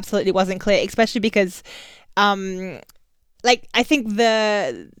sometimes it absolutely wasn't clear, especially because I think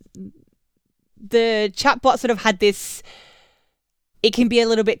the chatbot sort of had this... It can be a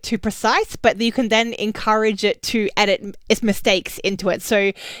little bit too precise, but you can then encourage it to edit its mistakes into it.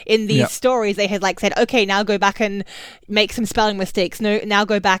 So in these stories, they had like said, okay, now go back and make some spelling mistakes. No, now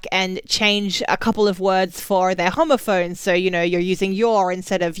go back and change a couple of words for their homophones. So, you're using your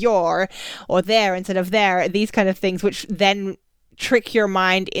instead of your, or there instead of there, these kind of things, which then trick your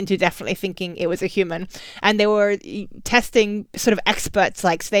mind into definitely thinking it was a human. And they were testing sort of experts,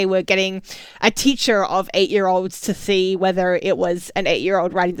 like, so they were getting a teacher of 8-year-olds to see whether it was an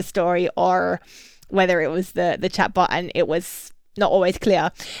 8-year-old writing the story or whether it was the chatbot, and it was not always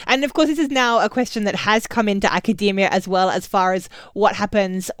clear. And of course, this is now a question that has come into academia as well, as far as what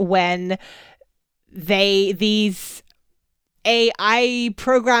happens when these AI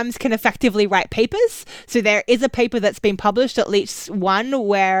programs can effectively write papers. So there is a paper that's been published, at least one,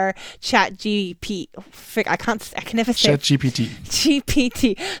 where ChatGPT.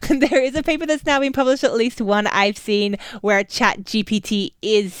 There is a paper that's now been published, at least one I've seen, where ChatGPT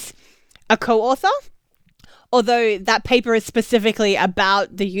is a co-author. Although that paper is specifically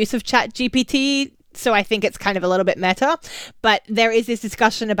about the use of ChatGPT, so I think it's kind of a little bit meta. But there is this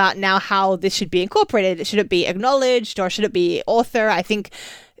discussion about now how this should be incorporated. Should it be acknowledged or should it be author? I think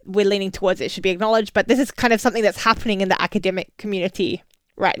we're leaning towards it should be acknowledged, but this is kind of something that's happening in the academic community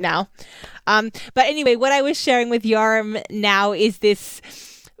right now. But anyway, what I was sharing with Yoram now is this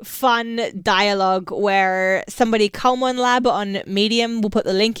fun dialogue where somebody, Kalman Lab on Medium, we'll put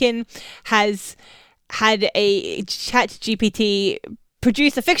the link in, has had a ChatGPT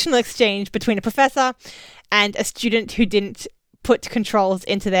produce a fictional exchange between a professor and a student who didn't put controls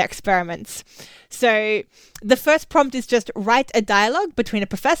into their experiments. So the first prompt is just write a dialogue between a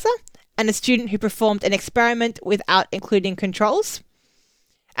professor and a student who performed an experiment without including controls.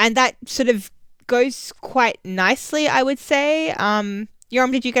 And that sort of goes quite nicely, I would say.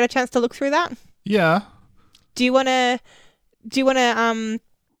 Yoram, did you get a chance to look through that? Yeah. Do you want to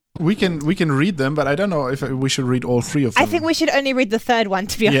We can read them, but I don't know if we should read all three of them. I think we should only read the third one,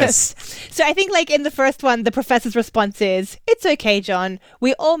 to be honest. So I think, like, in the first one, the professor's response is, "It's okay, John.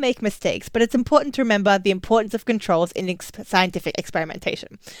 We all make mistakes, but it's important to remember the importance of controls in scientific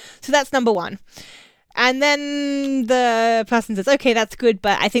experimentation." So that's number one. And then the person says, "Okay, that's good,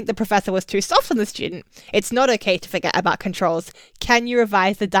 but I think the professor was too soft on the student. It's not okay to forget about controls. Can you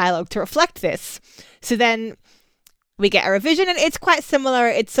revise the dialogue to reflect this?" So then we get a revision, and it's quite similar.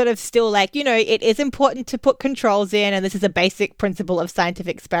 It's sort of still like, it is important to put controls in, and this is a basic principle of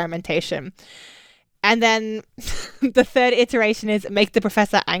scientific experimentation. And then the third iteration is make the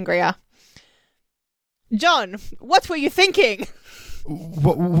professor angrier. John, what were you thinking?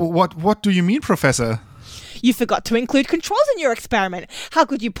 What do you mean, Professor? You forgot to include controls in your experiment. How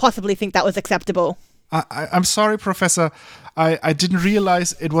could you possibly think that was acceptable? I'm sorry, Professor. I didn't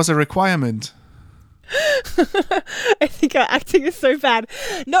realize it was a requirement. I think our acting is so bad.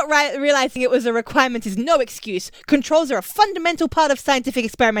 Not realizing it was a requirement is no excuse. Controls are a fundamental part of scientific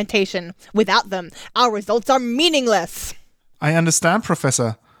experimentation. Without them, our results are meaningless. I understand,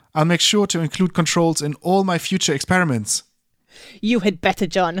 Professor. I'll make sure to include controls in all my future experiments. You had better,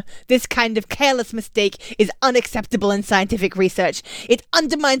 John. This kind of careless mistake is unacceptable in scientific research. It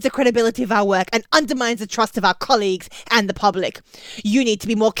undermines the credibility of our work and undermines the trust of our colleagues and the public. You need to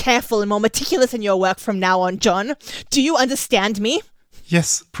be more careful and more meticulous in your work from now on, John. Do you understand me?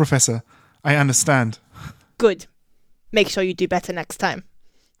 Yes, Professor. I understand. Good. Make sure you do better next time.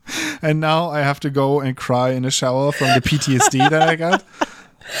 And now I have to go and cry in a shower from the PTSD that I got.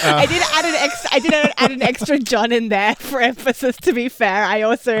 I did add an extra John in there for emphasis. To be fair, I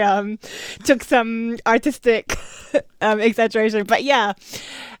also took some artistic exaggeration, but yeah,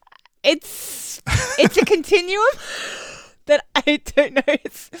 it's a continuum that I don't know.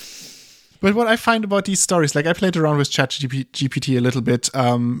 But what I find about these stories, like I played around with ChatGPT a little bit.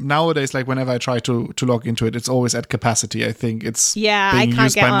 Nowadays, like whenever I try to log into it, it's always at capacity. I think it's being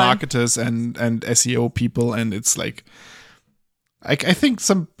used by marketers and SEO people, and it's like. I think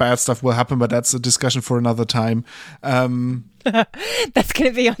some bad stuff will happen, but that's a discussion for another time. That's going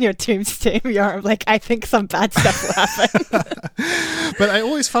to be on your tombstone. You're like, I think some bad stuff will happen. But I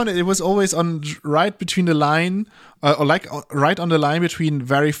always found it was always on right between the line, right on the line between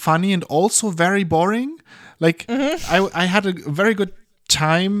very funny and also very boring. Like I had a very good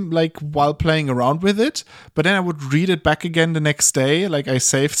time like while playing around with it, but then I would read it back again the next day. Like I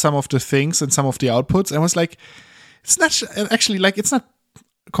saved some of the things and some of the outputs and was like, it's not actually like it's not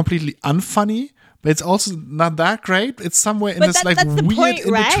completely unfunny, but it's also not that great. It's somewhere in this like weird point,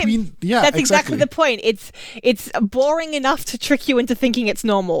 in between. Yeah, that's exactly the point. It's boring enough to trick you into thinking it's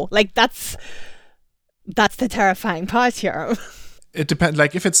normal. Like that's the terrifying part here. It depends.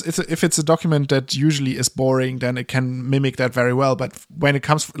 Like if it's a document that usually is boring, then it can mimic that very well. But when it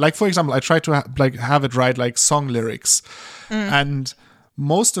comes, like for example, I try to have it write like song lyrics, and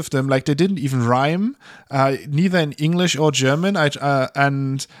most of them, like they didn't even rhyme, neither in English or German.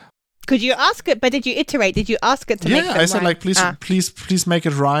 And could you ask it? But did you iterate? Did you ask it to make them I said rhyme? like please make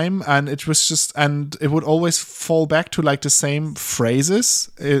it rhyme, and it was just, and it would always fall back to like the same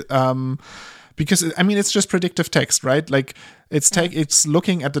phrases. Because I mean it's just predictive text, right? Like it's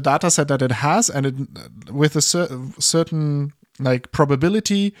looking at the data set that it has, and it with a certain like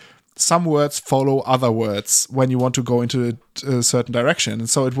probability. Some words follow other words when you want to go into a certain direction. And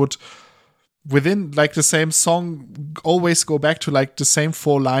so it would, within like the same song, always go back to like the same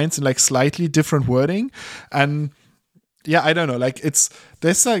 4 lines in like slightly different wording. And yeah, I don't know, like there's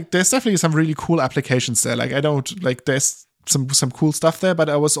definitely some really cool applications there. Like there's some cool stuff there, but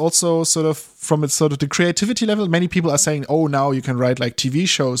I was also sort of from its sort of the creativity level, many people are saying, oh, now you can write like TV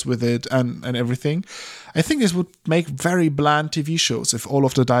shows with it and everything. I think this would make very bland TV shows if all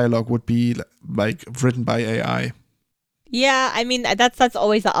of the dialogue would be like written by AI. Yeah, I mean, that's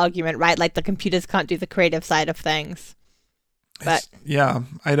always the argument, right? Like the computers can't do the creative side of things. But yeah,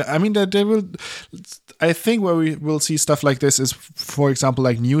 I mean that they will. I think where we will see stuff like this is, for example,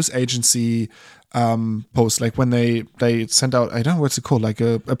 like news agency posts, like when they send out, I don't know what's it called, like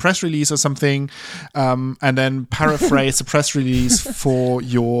a press release or something, and then paraphrase the press release for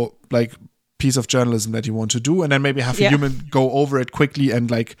your like piece of journalism that you want to do, and then maybe have a human go over it quickly and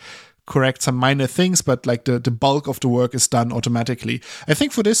like correct some minor things, but like the bulk of the work is done automatically. I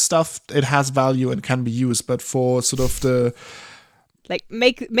think for this stuff it has value and can be used, but for sort of the like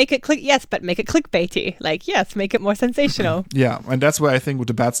make it click, yes, but make it clickbaity. Like, yes, make it more sensational. Yeah, and that's where I think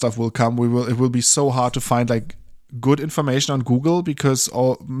the bad stuff will come. It will be so hard to find like good information on Google, because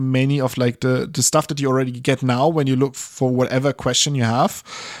many of like the stuff that you already get now when you look for whatever question you have,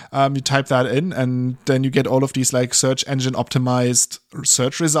 you type that in, and then you get all of these like search engine optimized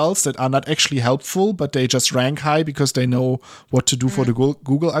search results that are not actually helpful, but they just rank high because they know what to do for the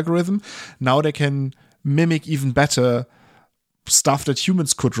Google algorithm. Now they can mimic even better stuff that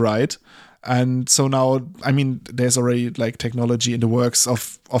humans could write. And so now, I mean, there's already like technology in the works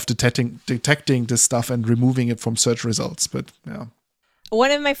of detecting this stuff and removing it from search results. But yeah. One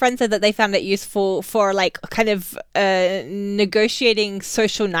of my friends said that they found it useful for like kind of negotiating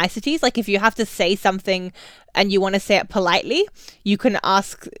social niceties. Like if you have to say something and you want to say it politely, you can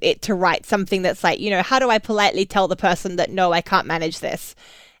ask it to write something that's like, you know, how do I politely tell the person that, no, I can't manage this?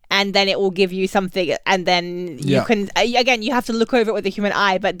 And then it will give you something, and then you can, again, you have to look over it with a human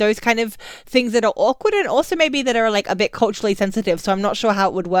eye, but those kind of things that are awkward and also maybe that are like a bit culturally sensitive. So I'm not sure how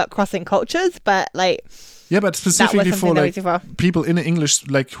it would work crossing cultures, but like... Yeah, but specifically for like people in English,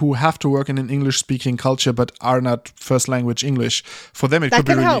 like who have to work in an English speaking culture, but are not first language English, for them it could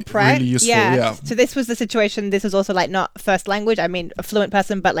be really useful. Yeah. So this was the situation. This was also like not first language. I mean, a fluent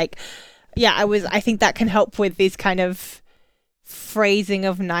person, but like, yeah, I think that can help with these kind of phrasing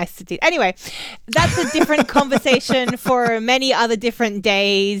of nicety. Anyway, that's a different conversation for many other different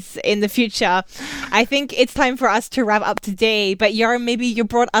days in the future. I think it's time for us to wrap up today. But Yaron, maybe you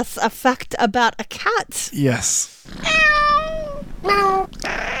brought us a fact about a cat. Yes.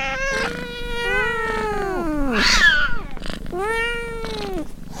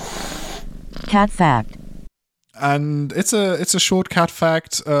 Cat fact. And it's a short cat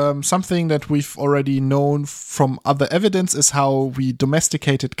fact. Something that we've already known from other evidence is how we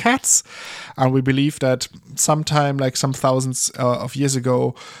domesticated cats, and we believe that sometime, like some thousands of years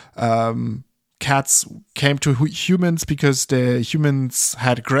ago, cats came to humans because the humans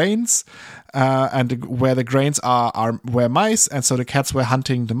had grains, and where the grains are where mice, and so the cats were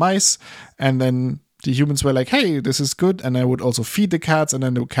hunting the mice, and then the humans were like, "Hey, this is good," and I would also feed the cats, and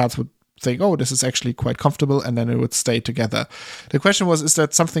then the cats would think, oh, this is actually quite comfortable, and then it would stay together. The question was, is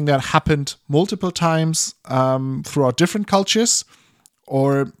that something that happened multiple times throughout different cultures,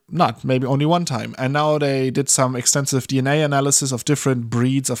 or not, maybe only one time? And now they did some extensive DNA analysis of different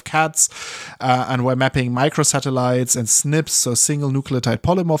breeds of cats, and were mapping microsatellites and SNPs, so single nucleotide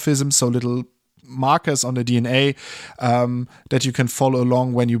polymorphisms, so little markers on the DNA that you can follow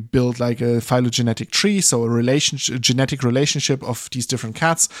along when you build like a phylogenetic tree, so a genetic relationship of these different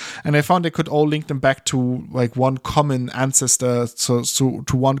cats. And I found they could all link them back to like one common ancestor, so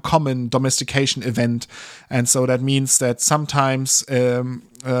to one common domestication event. And so that means that sometimes a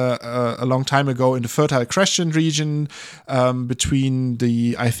long time ago in the Fertile Crescent region, between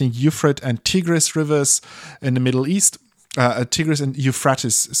the, I think, Euphrates and Tigris rivers in the Middle East, Tigris and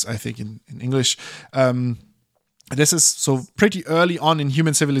Euphrates, I think in English. This is so pretty early on in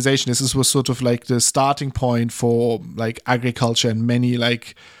human civilization. This was sort of like the starting point for like agriculture and many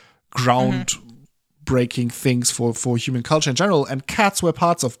like ground-breaking things for human culture in general. And cats were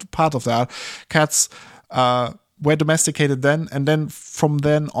part of that. Cats were domesticated then, and then from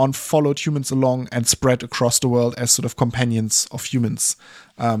then on followed humans along and spread across the world as sort of companions of humans.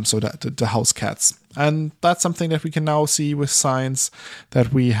 So that the house cats. And that's something that we can now see with science,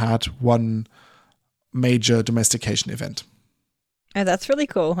 that we had one major domestication event. Oh, that's really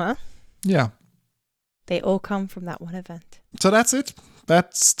cool, huh? Yeah. They all come from that one event. So that's it.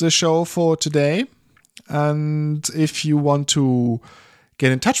 That's the show for today. And if you want to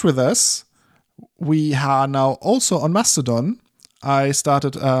get in touch with us, we are now also on Mastodon. I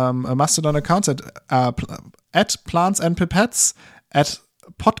started a Mastodon account at Plants and Pipettes at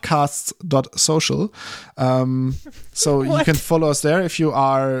podcasts.social. So you can follow us there if you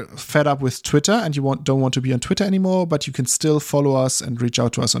are fed up with Twitter and you don't want to be on Twitter anymore, but you can still follow us and reach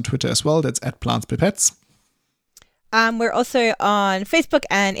out to us on Twitter as well. That's at Plants Pipettes. We're also on Facebook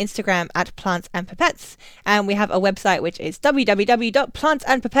and Instagram at Plants and Pipettes. And we have a website, which is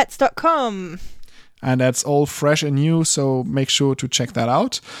www.plantsandpipettes.com. And that's all fresh and new, so make sure to check that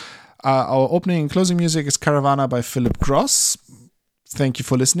out. Our opening and closing music is Caravana by Philip Gross. Thank you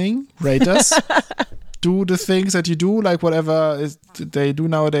for listening. Rate us. Do the things that you do, like whatever they do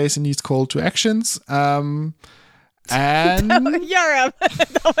nowadays in these call to actions. And Yaron,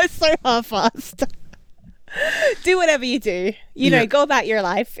 that was so half-assed. Do whatever you do. You know, go about your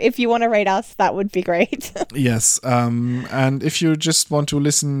life. If you want to rate us, that would be great. Yes. And if you just want to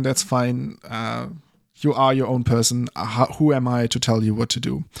listen, that's fine. You are your own person. Who am I to tell you what to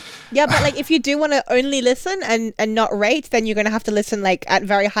do? Yeah, but like if you do want to only listen and not rate, then you're going to have to listen like at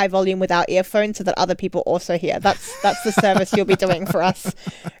very high volume without earphones so that other people also hear. That's the service you'll be doing for us.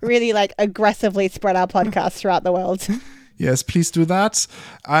 Really like aggressively spread our podcast throughout the world. Yes, please do that.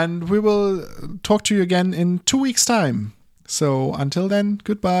 And we will talk to you again in 2 weeks' time. So until then,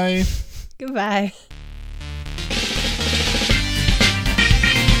 goodbye. Goodbye.